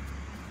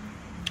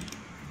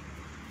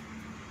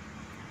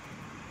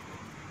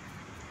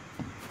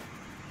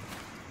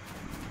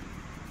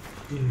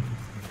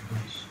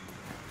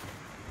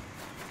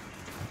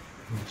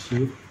 Let's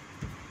see.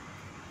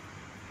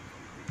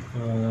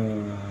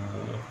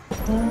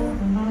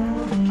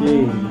 Okay.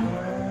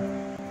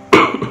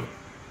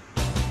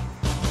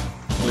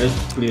 Let's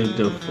clear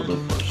the photo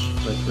first.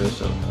 Like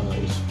result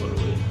is far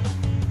away.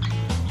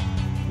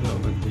 No,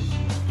 but this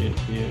is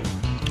here.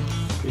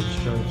 Pitch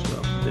comes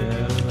up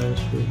there.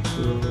 Let's go.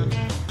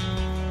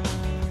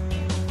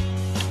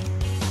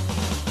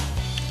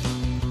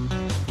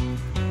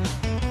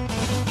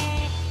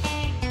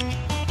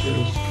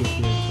 Let's go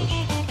here first.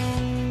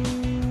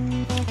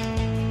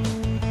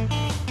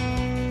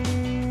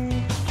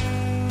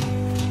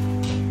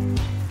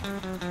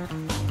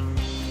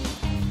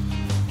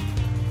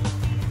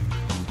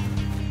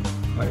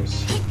 I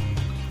see.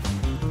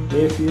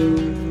 If you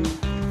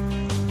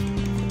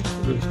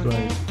looks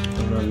like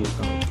running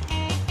out,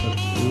 but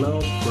no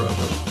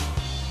problem.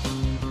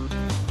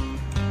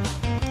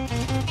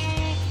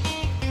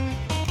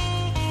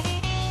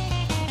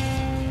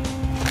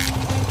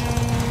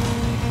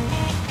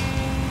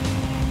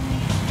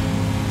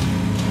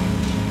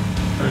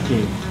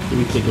 Okay,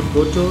 we take a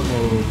photo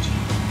and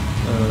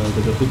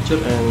take a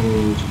picture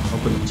and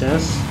open the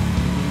chest.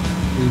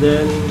 And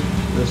then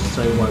let's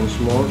try once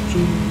more to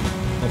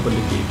open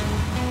the gate.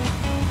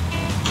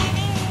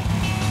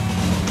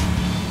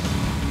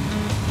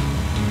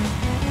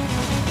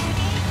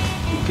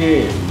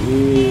 Okay, oh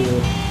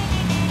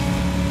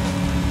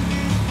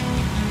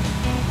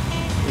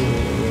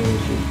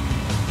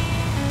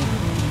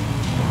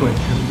my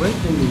god, why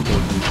can we do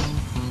this?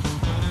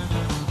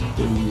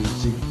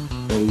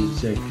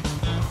 Zig.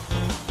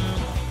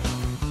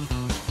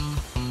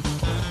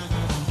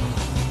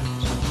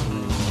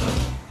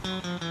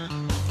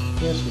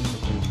 Yes, we can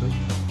translate.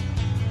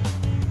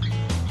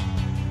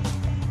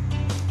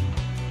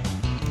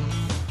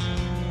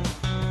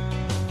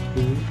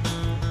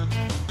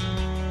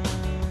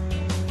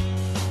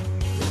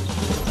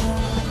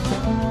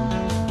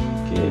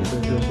 Okay, so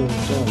there's no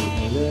sound,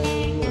 and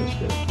then what's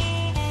that?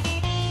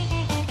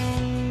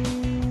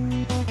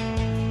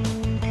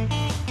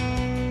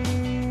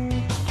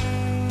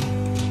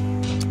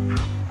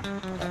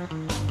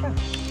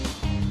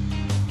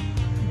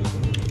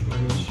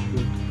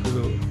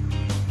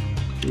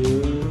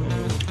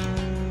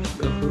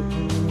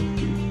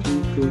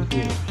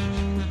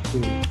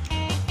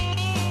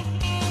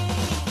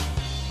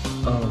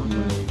 Oh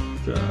my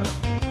god.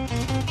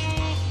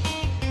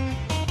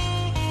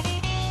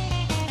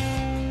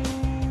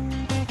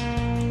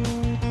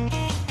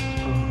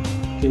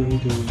 Can we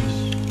do this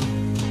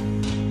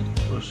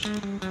first?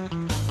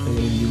 And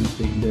then you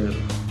take there.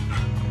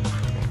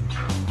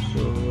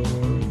 So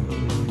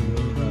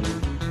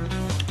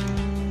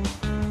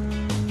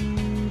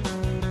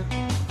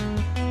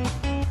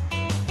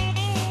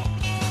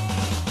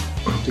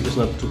I think it's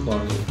not too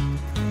far away.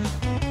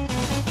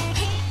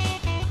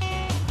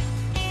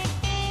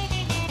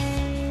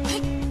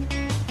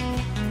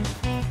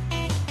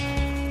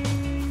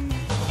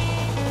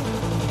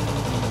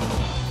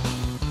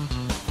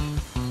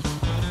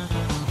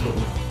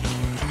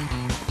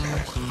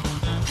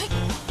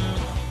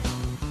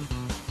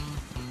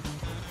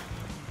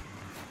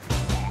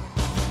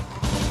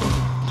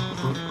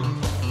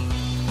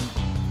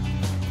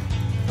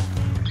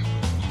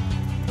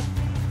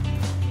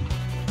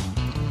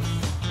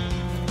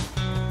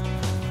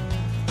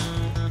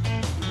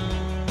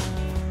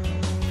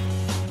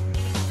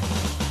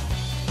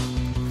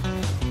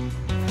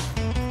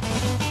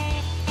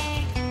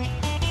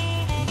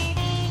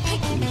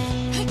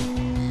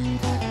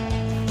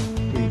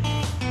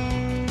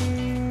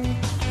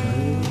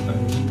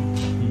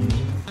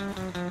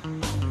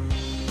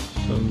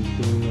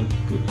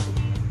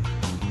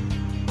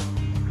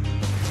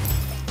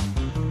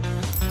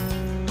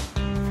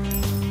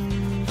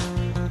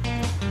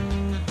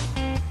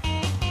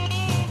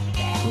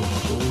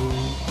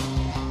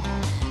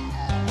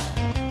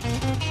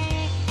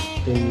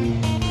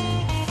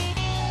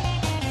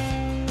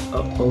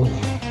 oh.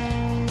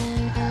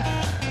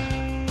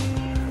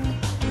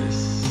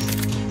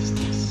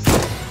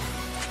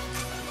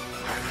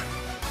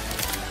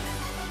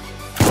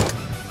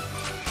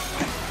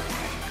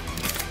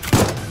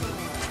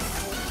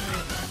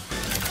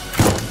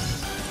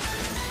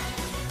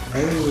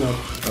 I'm not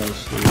a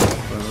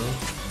sleeper.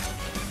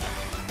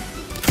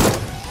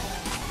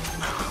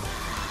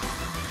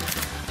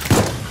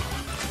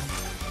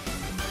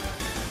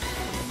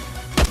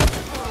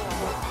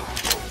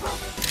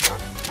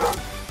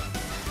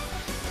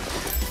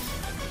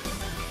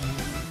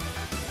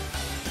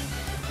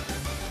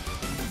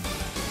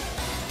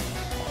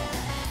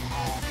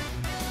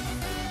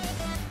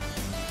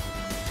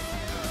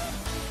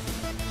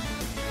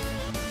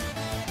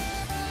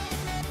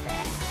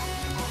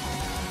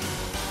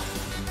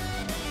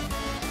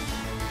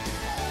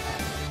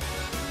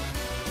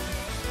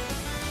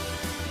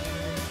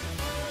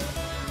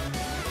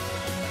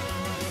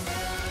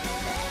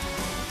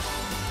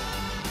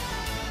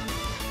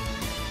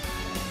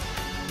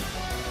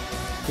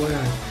 Why I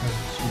have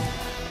to?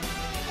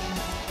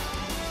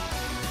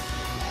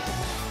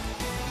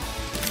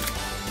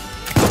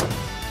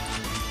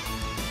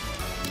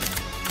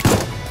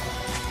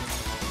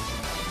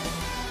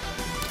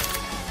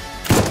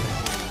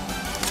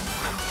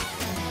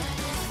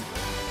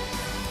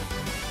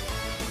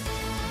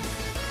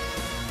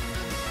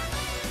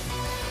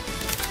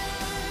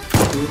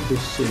 Go to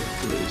safe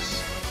place.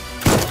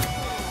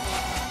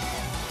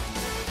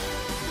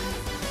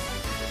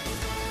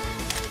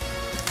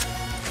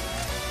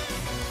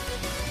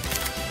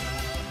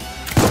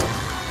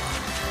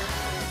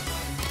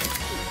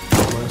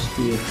 Must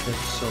be a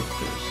heads up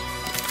place.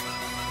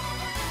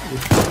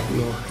 If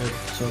no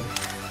heads up,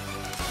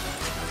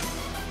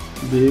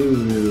 they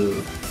will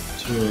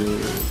throw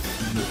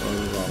you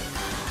around.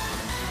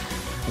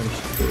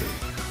 First day.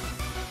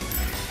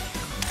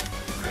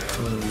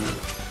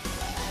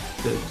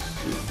 That's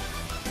it.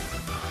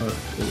 Hard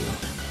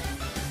enough.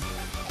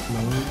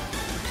 Now,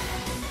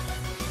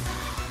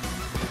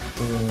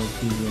 below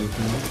here.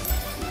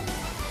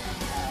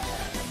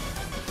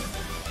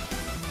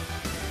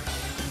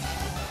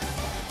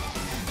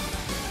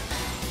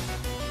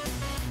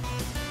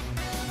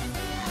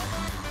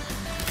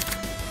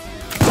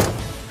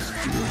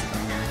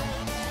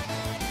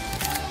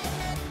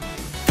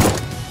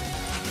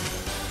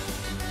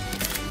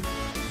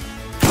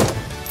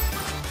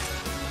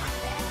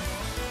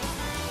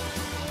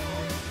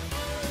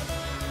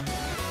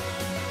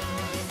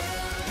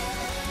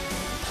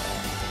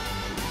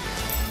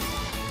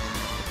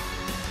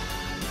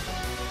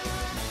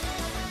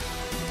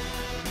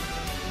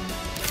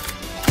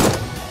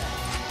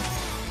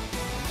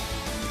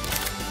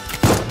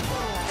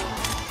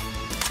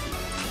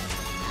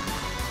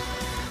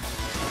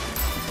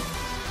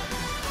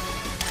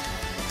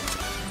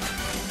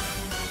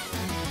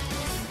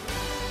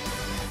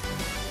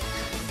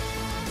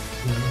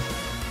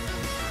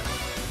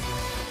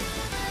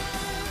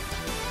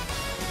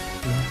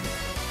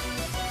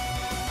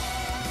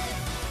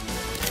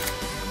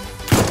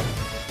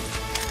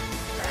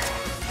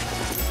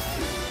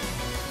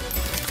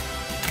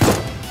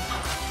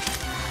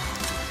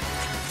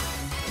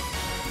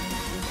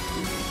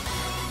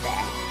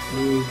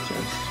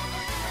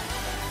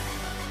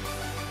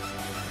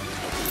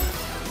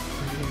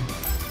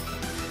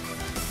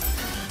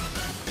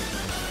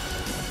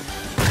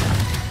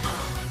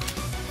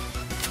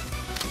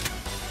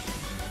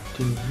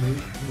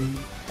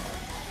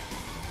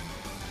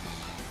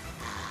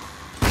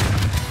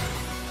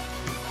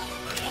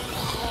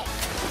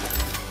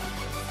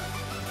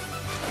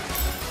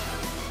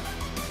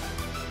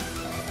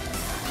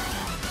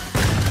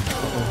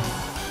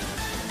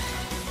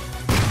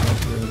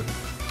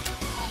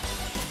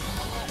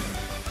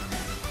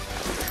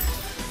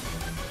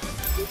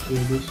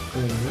 Just this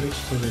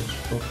storage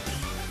box.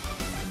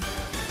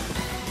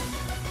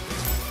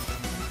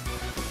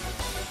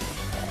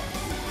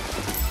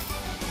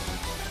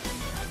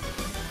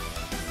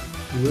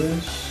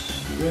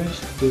 Where's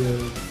the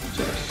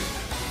chest?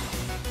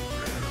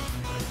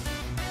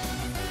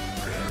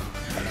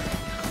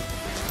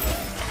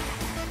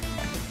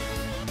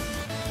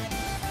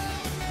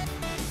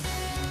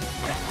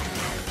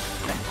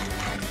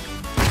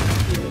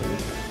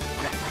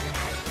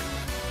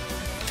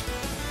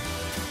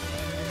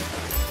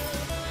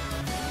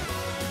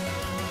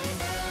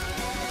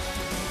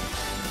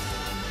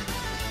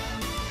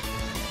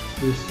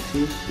 This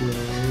is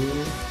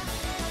now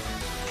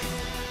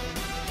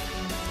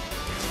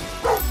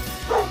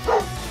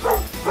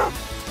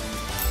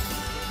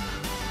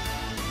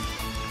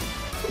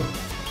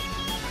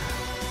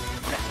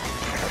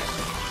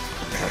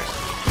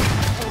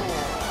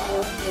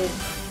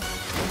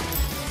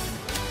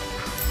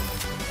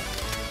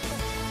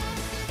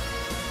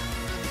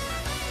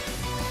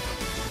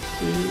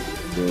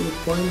the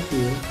point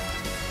here.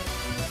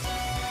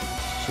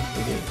 Check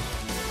again.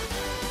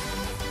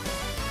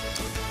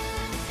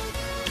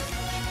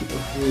 Keep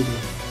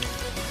avoiding.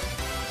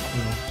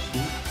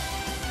 See?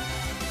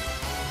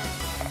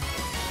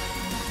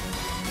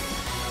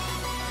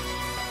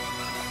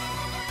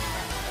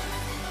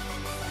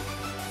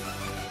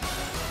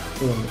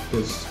 Oh,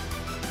 this.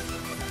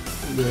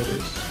 There it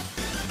is.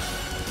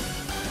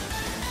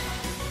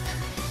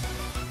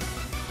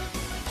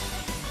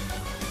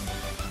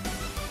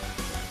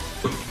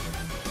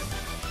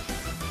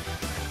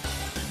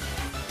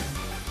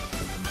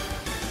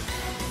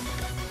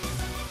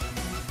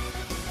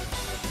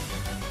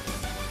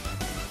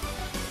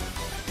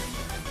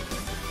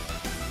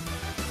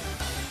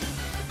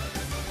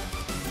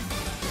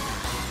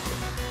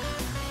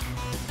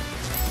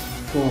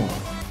 Four,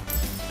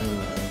 and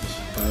this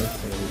 5,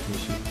 and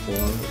this is 4,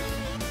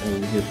 and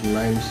we get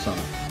 9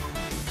 stars.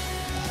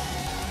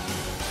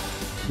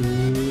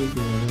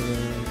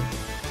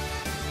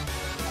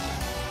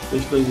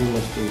 Looks like we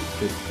must do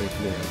it back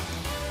there.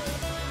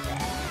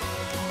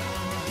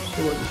 So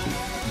what is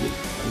it?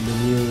 The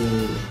new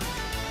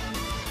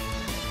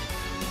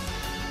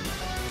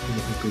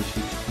Liverpool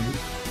 60.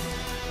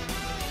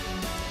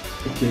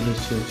 Okay,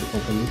 let's try to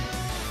open it.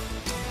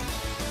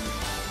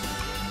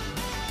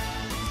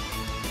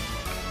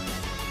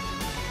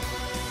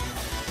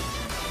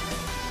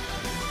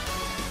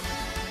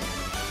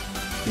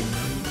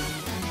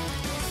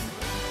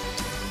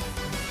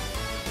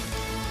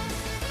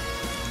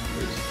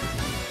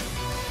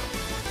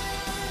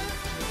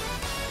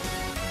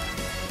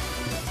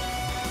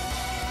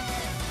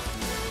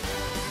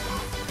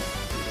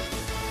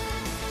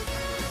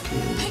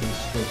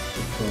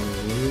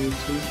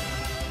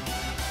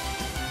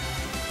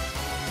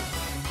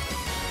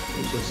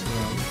 Just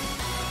now.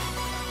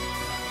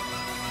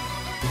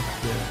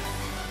 Yeah.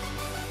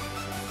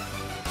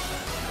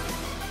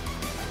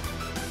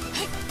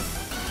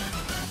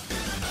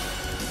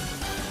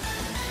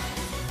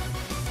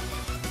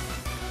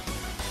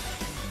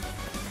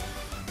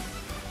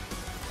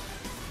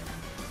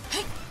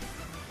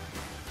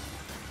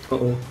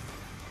 Uh-oh.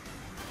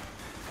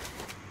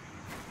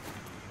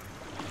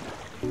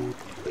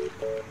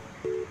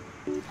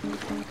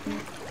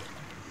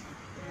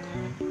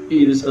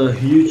 It is a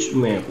huge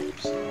map.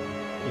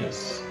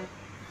 Yes.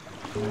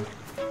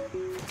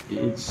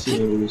 It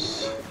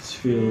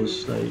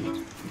feels like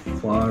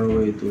far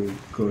away to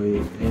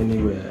going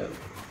anywhere.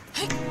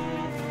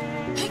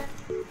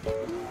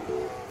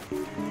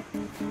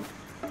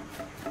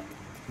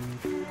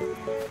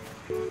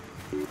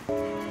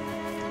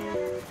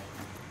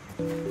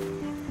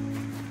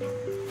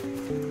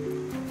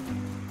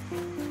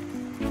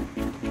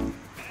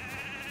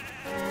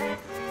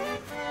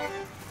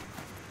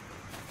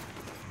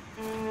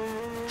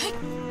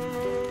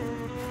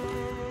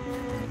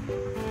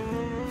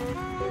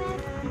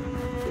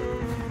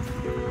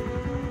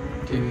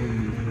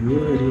 New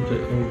area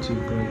that empty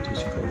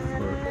branches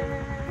cover.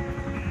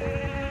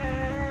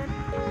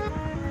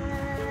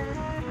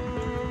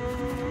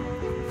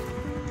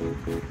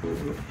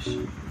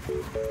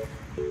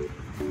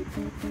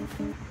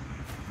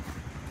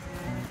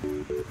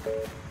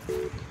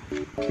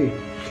 Okay,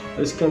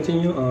 let's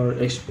continue our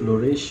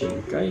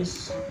exploration,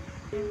 guys.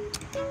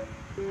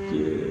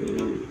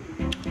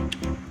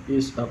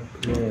 Is up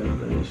there,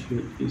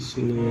 is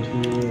near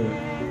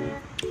here,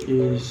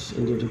 is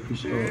into the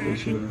fish, oh,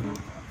 is here.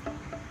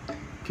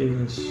 Okay,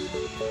 let's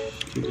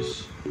do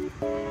this.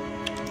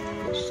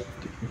 Let's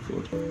take a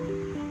photo.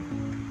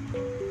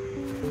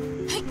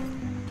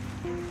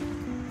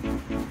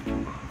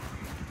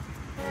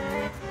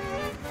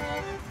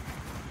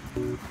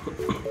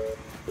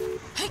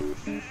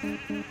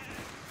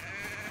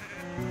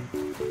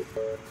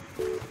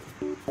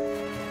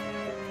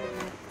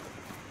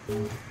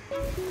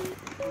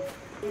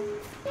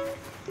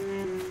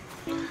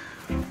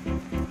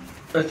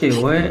 Okay,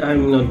 why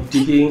I'm not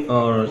digging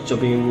or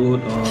chopping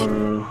wood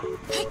or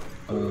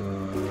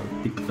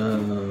pick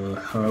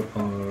herb,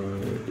 or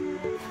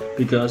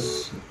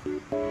because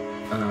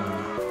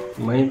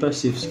my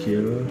passive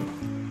skill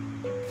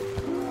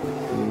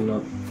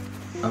not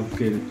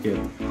upgraded yet.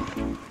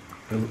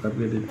 I'm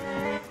upgraded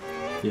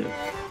yet.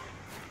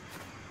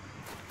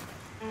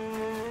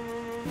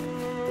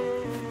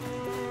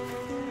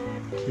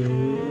 Okay,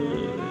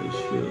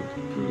 should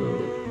go.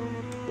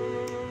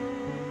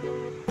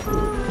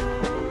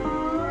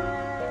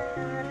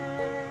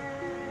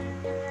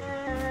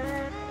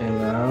 And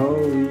now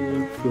we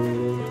go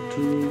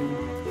to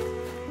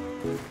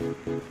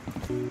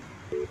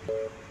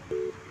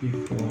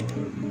before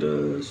the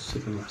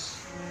second last.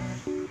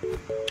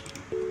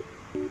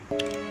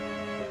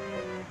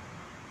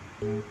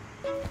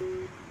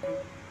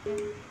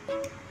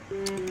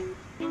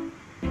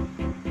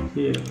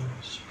 Here,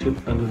 straight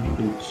under the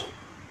bridge.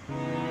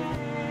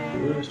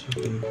 Where's the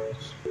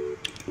bridge?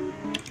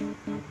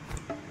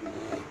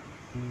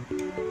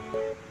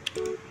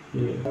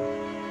 Here.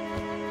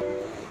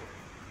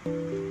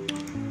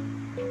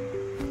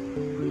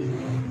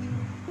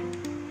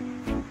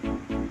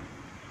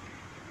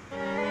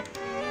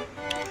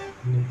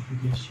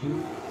 Navigation.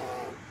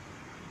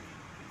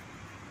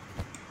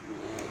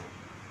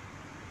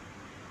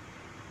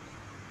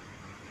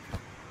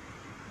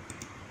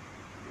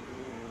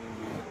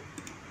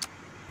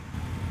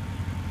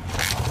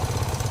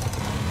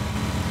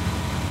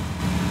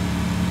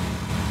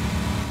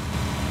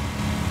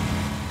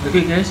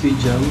 Okay guys, we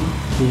jump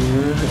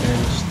here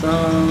and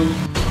start.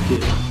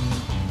 Okay,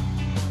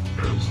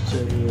 let's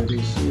check where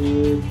is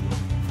it.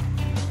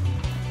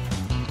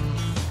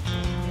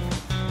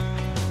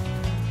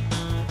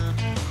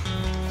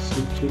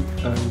 Sit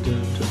under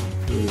the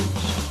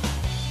bridge.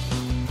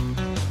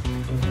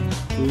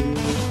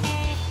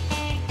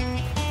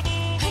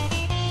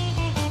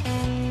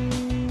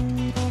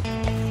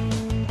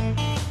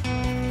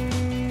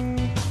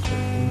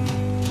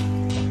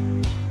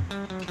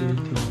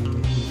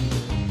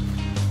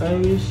 I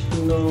wish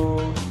you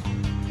know.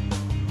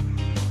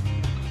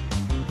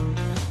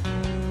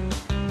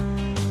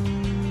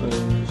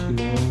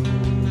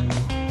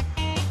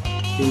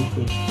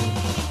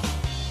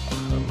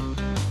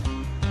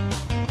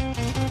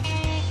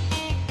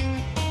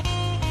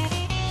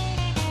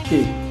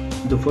 Okay,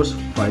 the first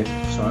 5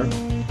 shards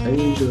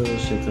and the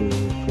second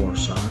 4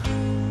 shards,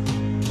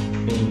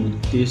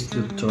 and this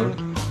the third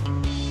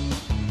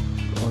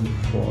on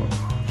 4,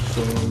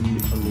 so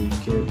we only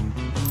get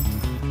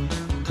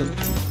 30.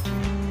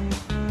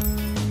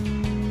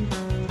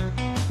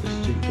 Let's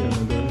check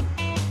another.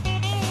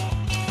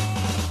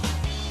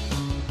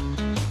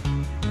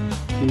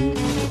 Okay.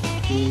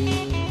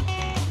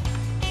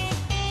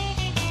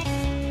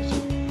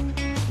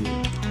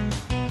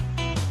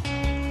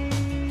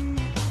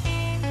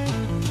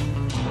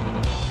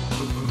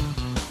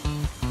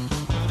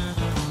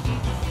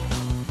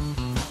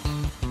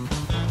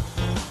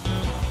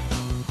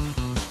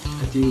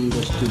 I think we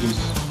must do this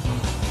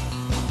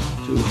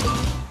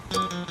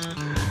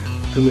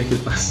to make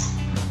it pass.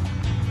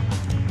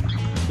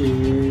 Okay,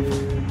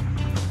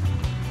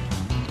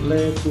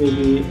 let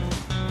maybe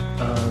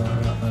I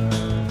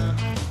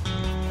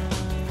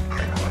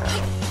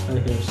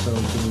have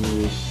something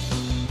with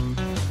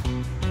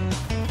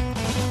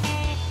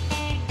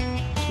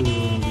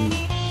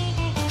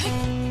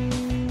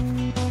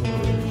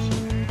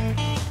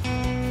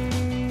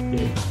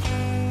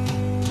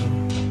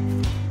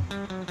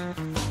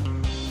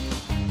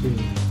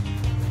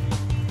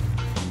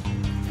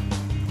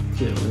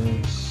okay,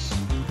 let's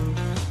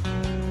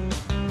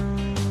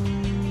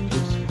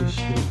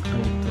fishing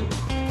item.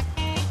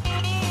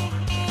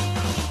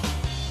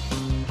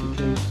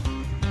 Okay.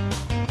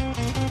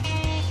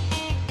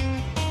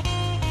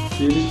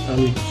 This is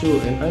Amicho,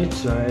 and I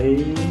try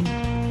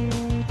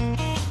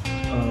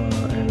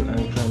and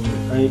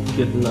I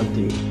get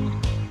nothing.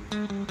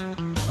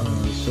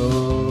 So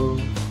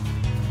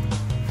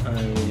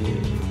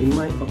in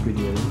my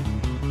opinion,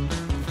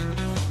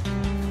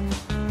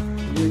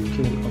 you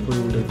can open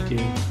the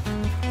gate,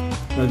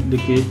 like the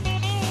gate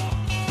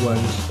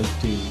once a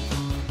day,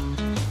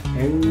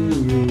 and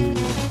you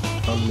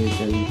only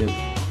can get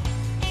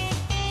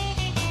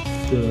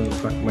the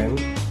fragment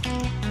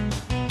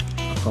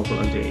a couple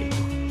a day.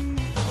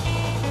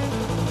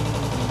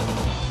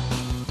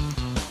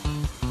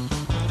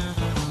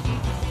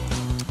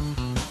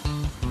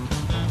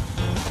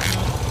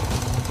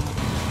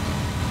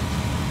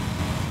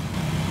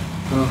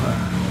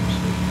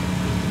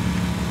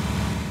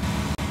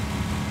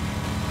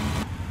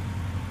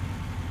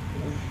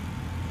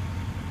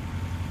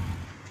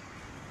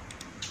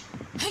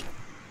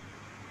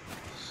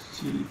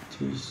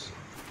 This.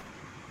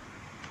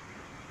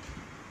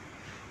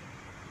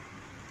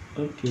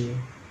 Okay.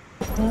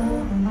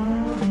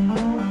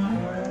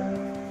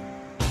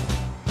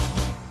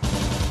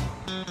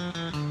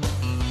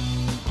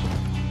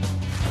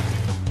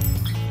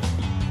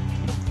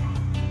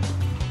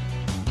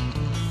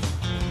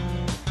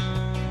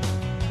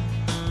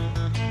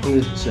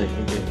 Let's check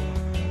again.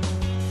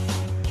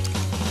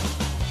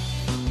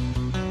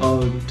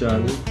 All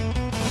done.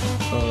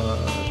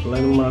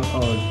 Landmark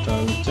all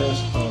done.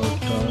 Chest all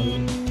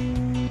done.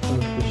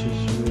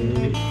 Suspicious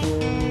way.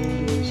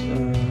 And this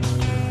animal.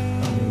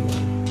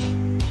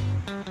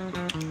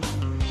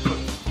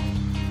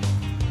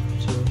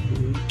 So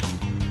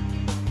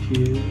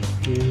here.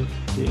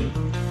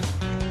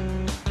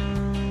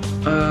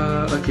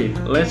 Okay.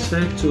 Let's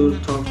try to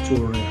talk to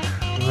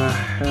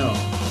Rahel.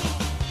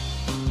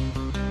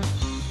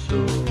 So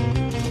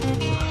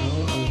how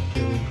I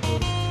can go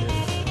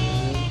there?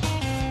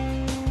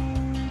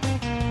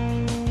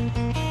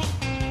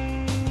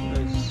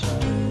 Let's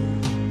try.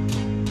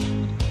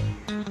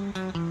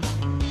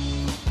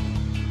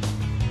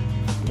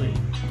 Wait.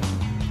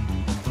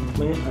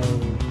 May I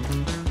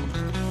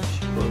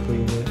go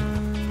there?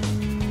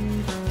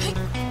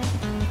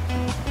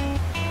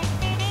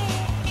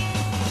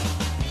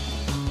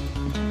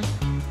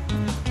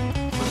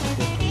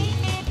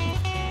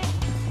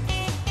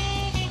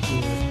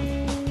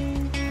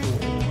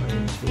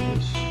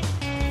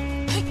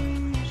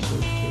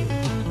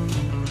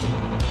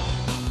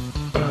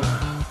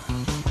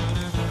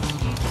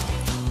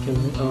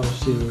 Oh,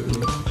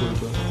 seriously,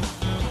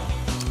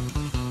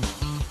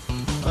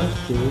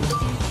 okay.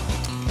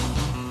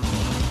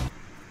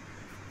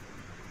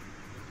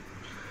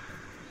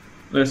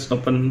 Let's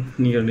open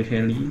near the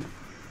heli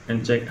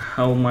and check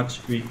how much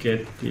we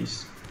get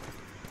this.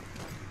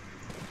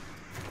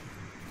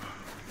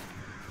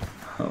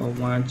 How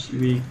much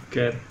we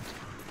get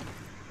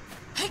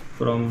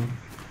from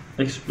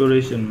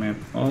exploration map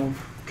of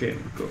Cove.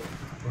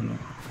 Oh no,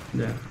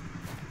 there.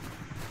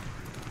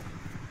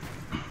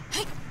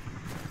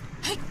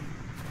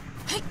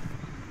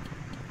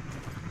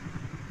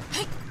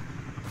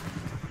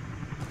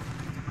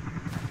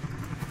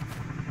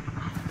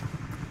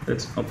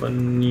 Let's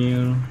open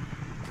new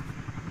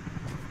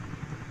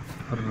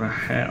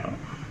Rahel.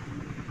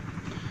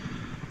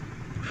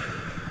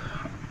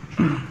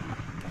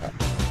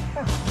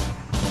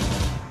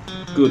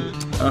 Good,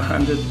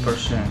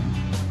 100%.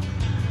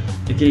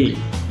 Okay,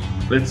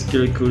 let's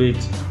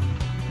calculate.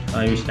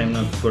 I wish I'm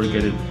not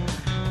forget it.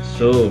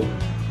 So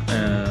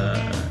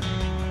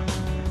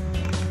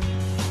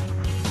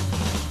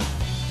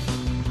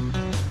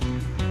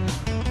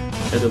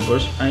at the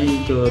first I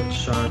got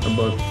shot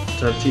about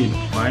 13,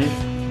 5,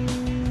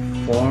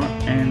 4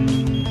 and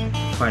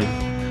 5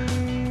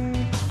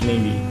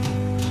 maybe,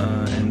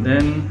 and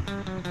then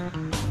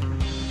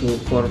to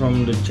 4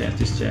 from the chest,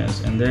 this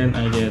chest, and then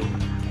I get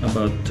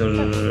about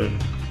 300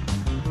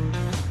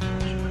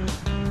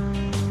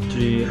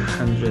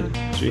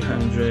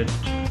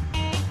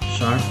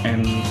 sharp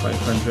and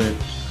 500,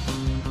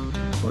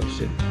 what is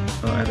it,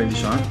 I already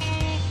shot,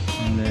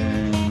 and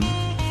then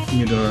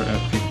neuter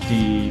at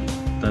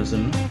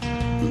 50,000,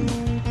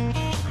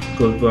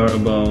 gold bar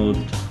about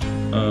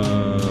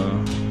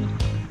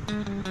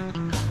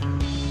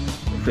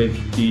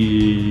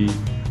 50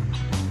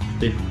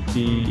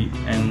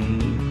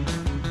 and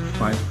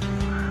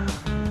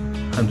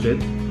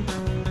 500,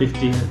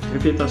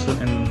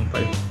 50,000 and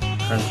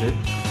 500,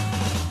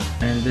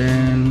 and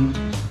then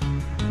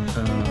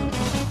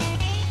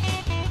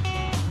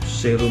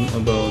serum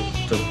about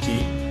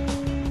 30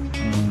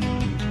 and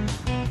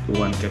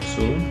 1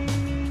 capsule,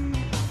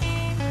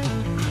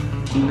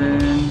 and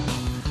then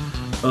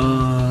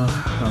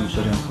I'm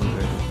sorry, I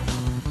forgot.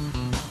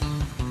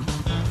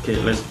 Okay,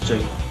 let's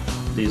check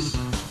this.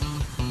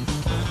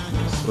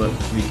 That's what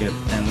we get,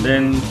 and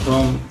then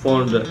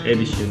for the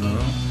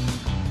additional,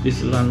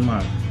 this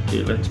landmark.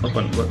 Okay, let's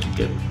open what we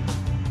get.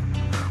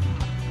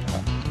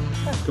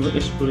 Cover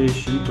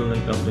exploration to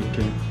light up the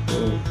cave.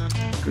 Oh,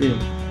 clean.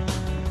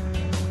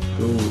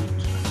 Good.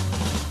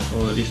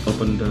 Oh, this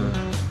open the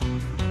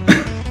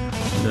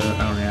the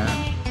area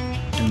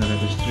and the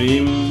river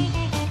stream.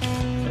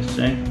 Let's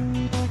check.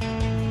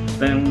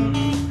 10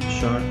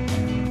 short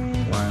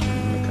and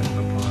 1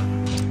 mechanical part.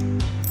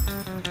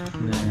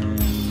 Then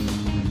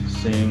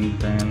same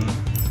 10.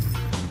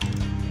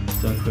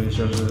 The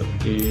pressure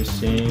is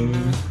same.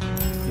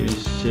 It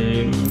is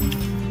same.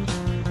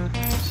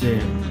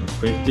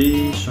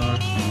 50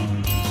 short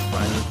and 5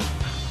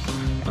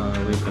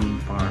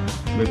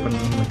 weapon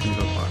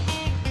mechanical part.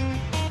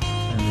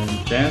 And then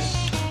chest.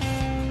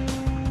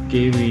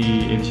 KV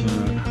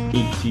additional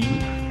 80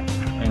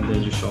 and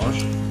then the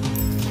source.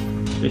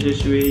 This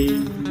is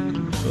way,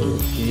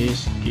 okay,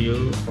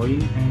 skill,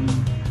 oil and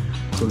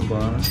gold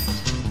bar.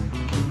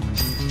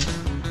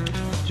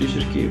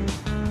 Treasure cave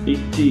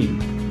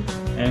 18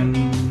 and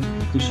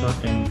 2 shot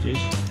and this.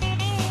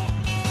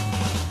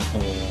 Oh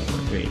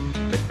wait,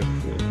 take the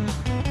full.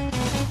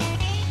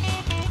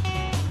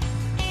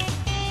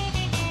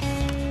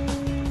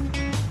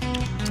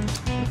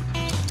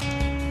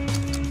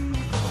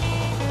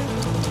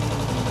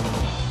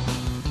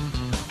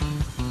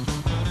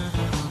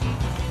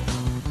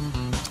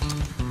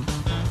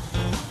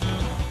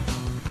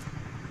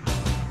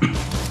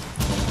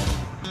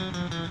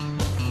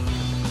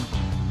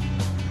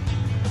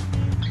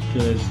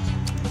 Okay, let's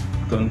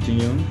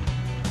continue.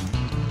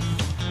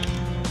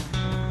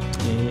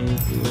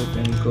 Good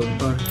and gold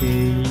bar K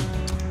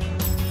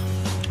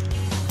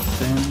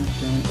 10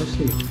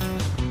 asleep.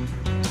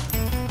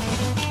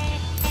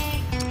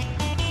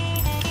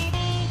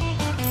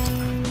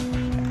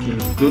 Okay,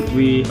 good,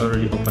 we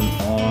already opened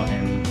all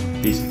and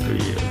this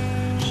clear.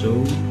 So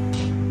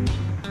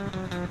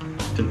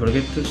don't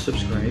forget to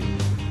subscribe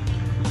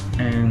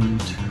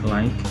and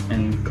like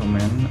and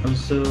comment,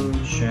 also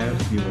share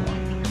if you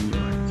want.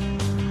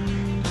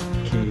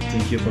 Okay,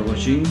 thank you for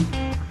watching.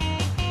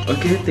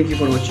 Okay, thank you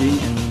for watching,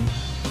 and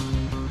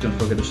don't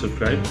forget to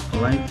subscribe,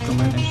 like,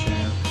 comment and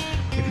share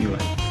if you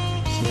like.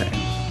 See ya.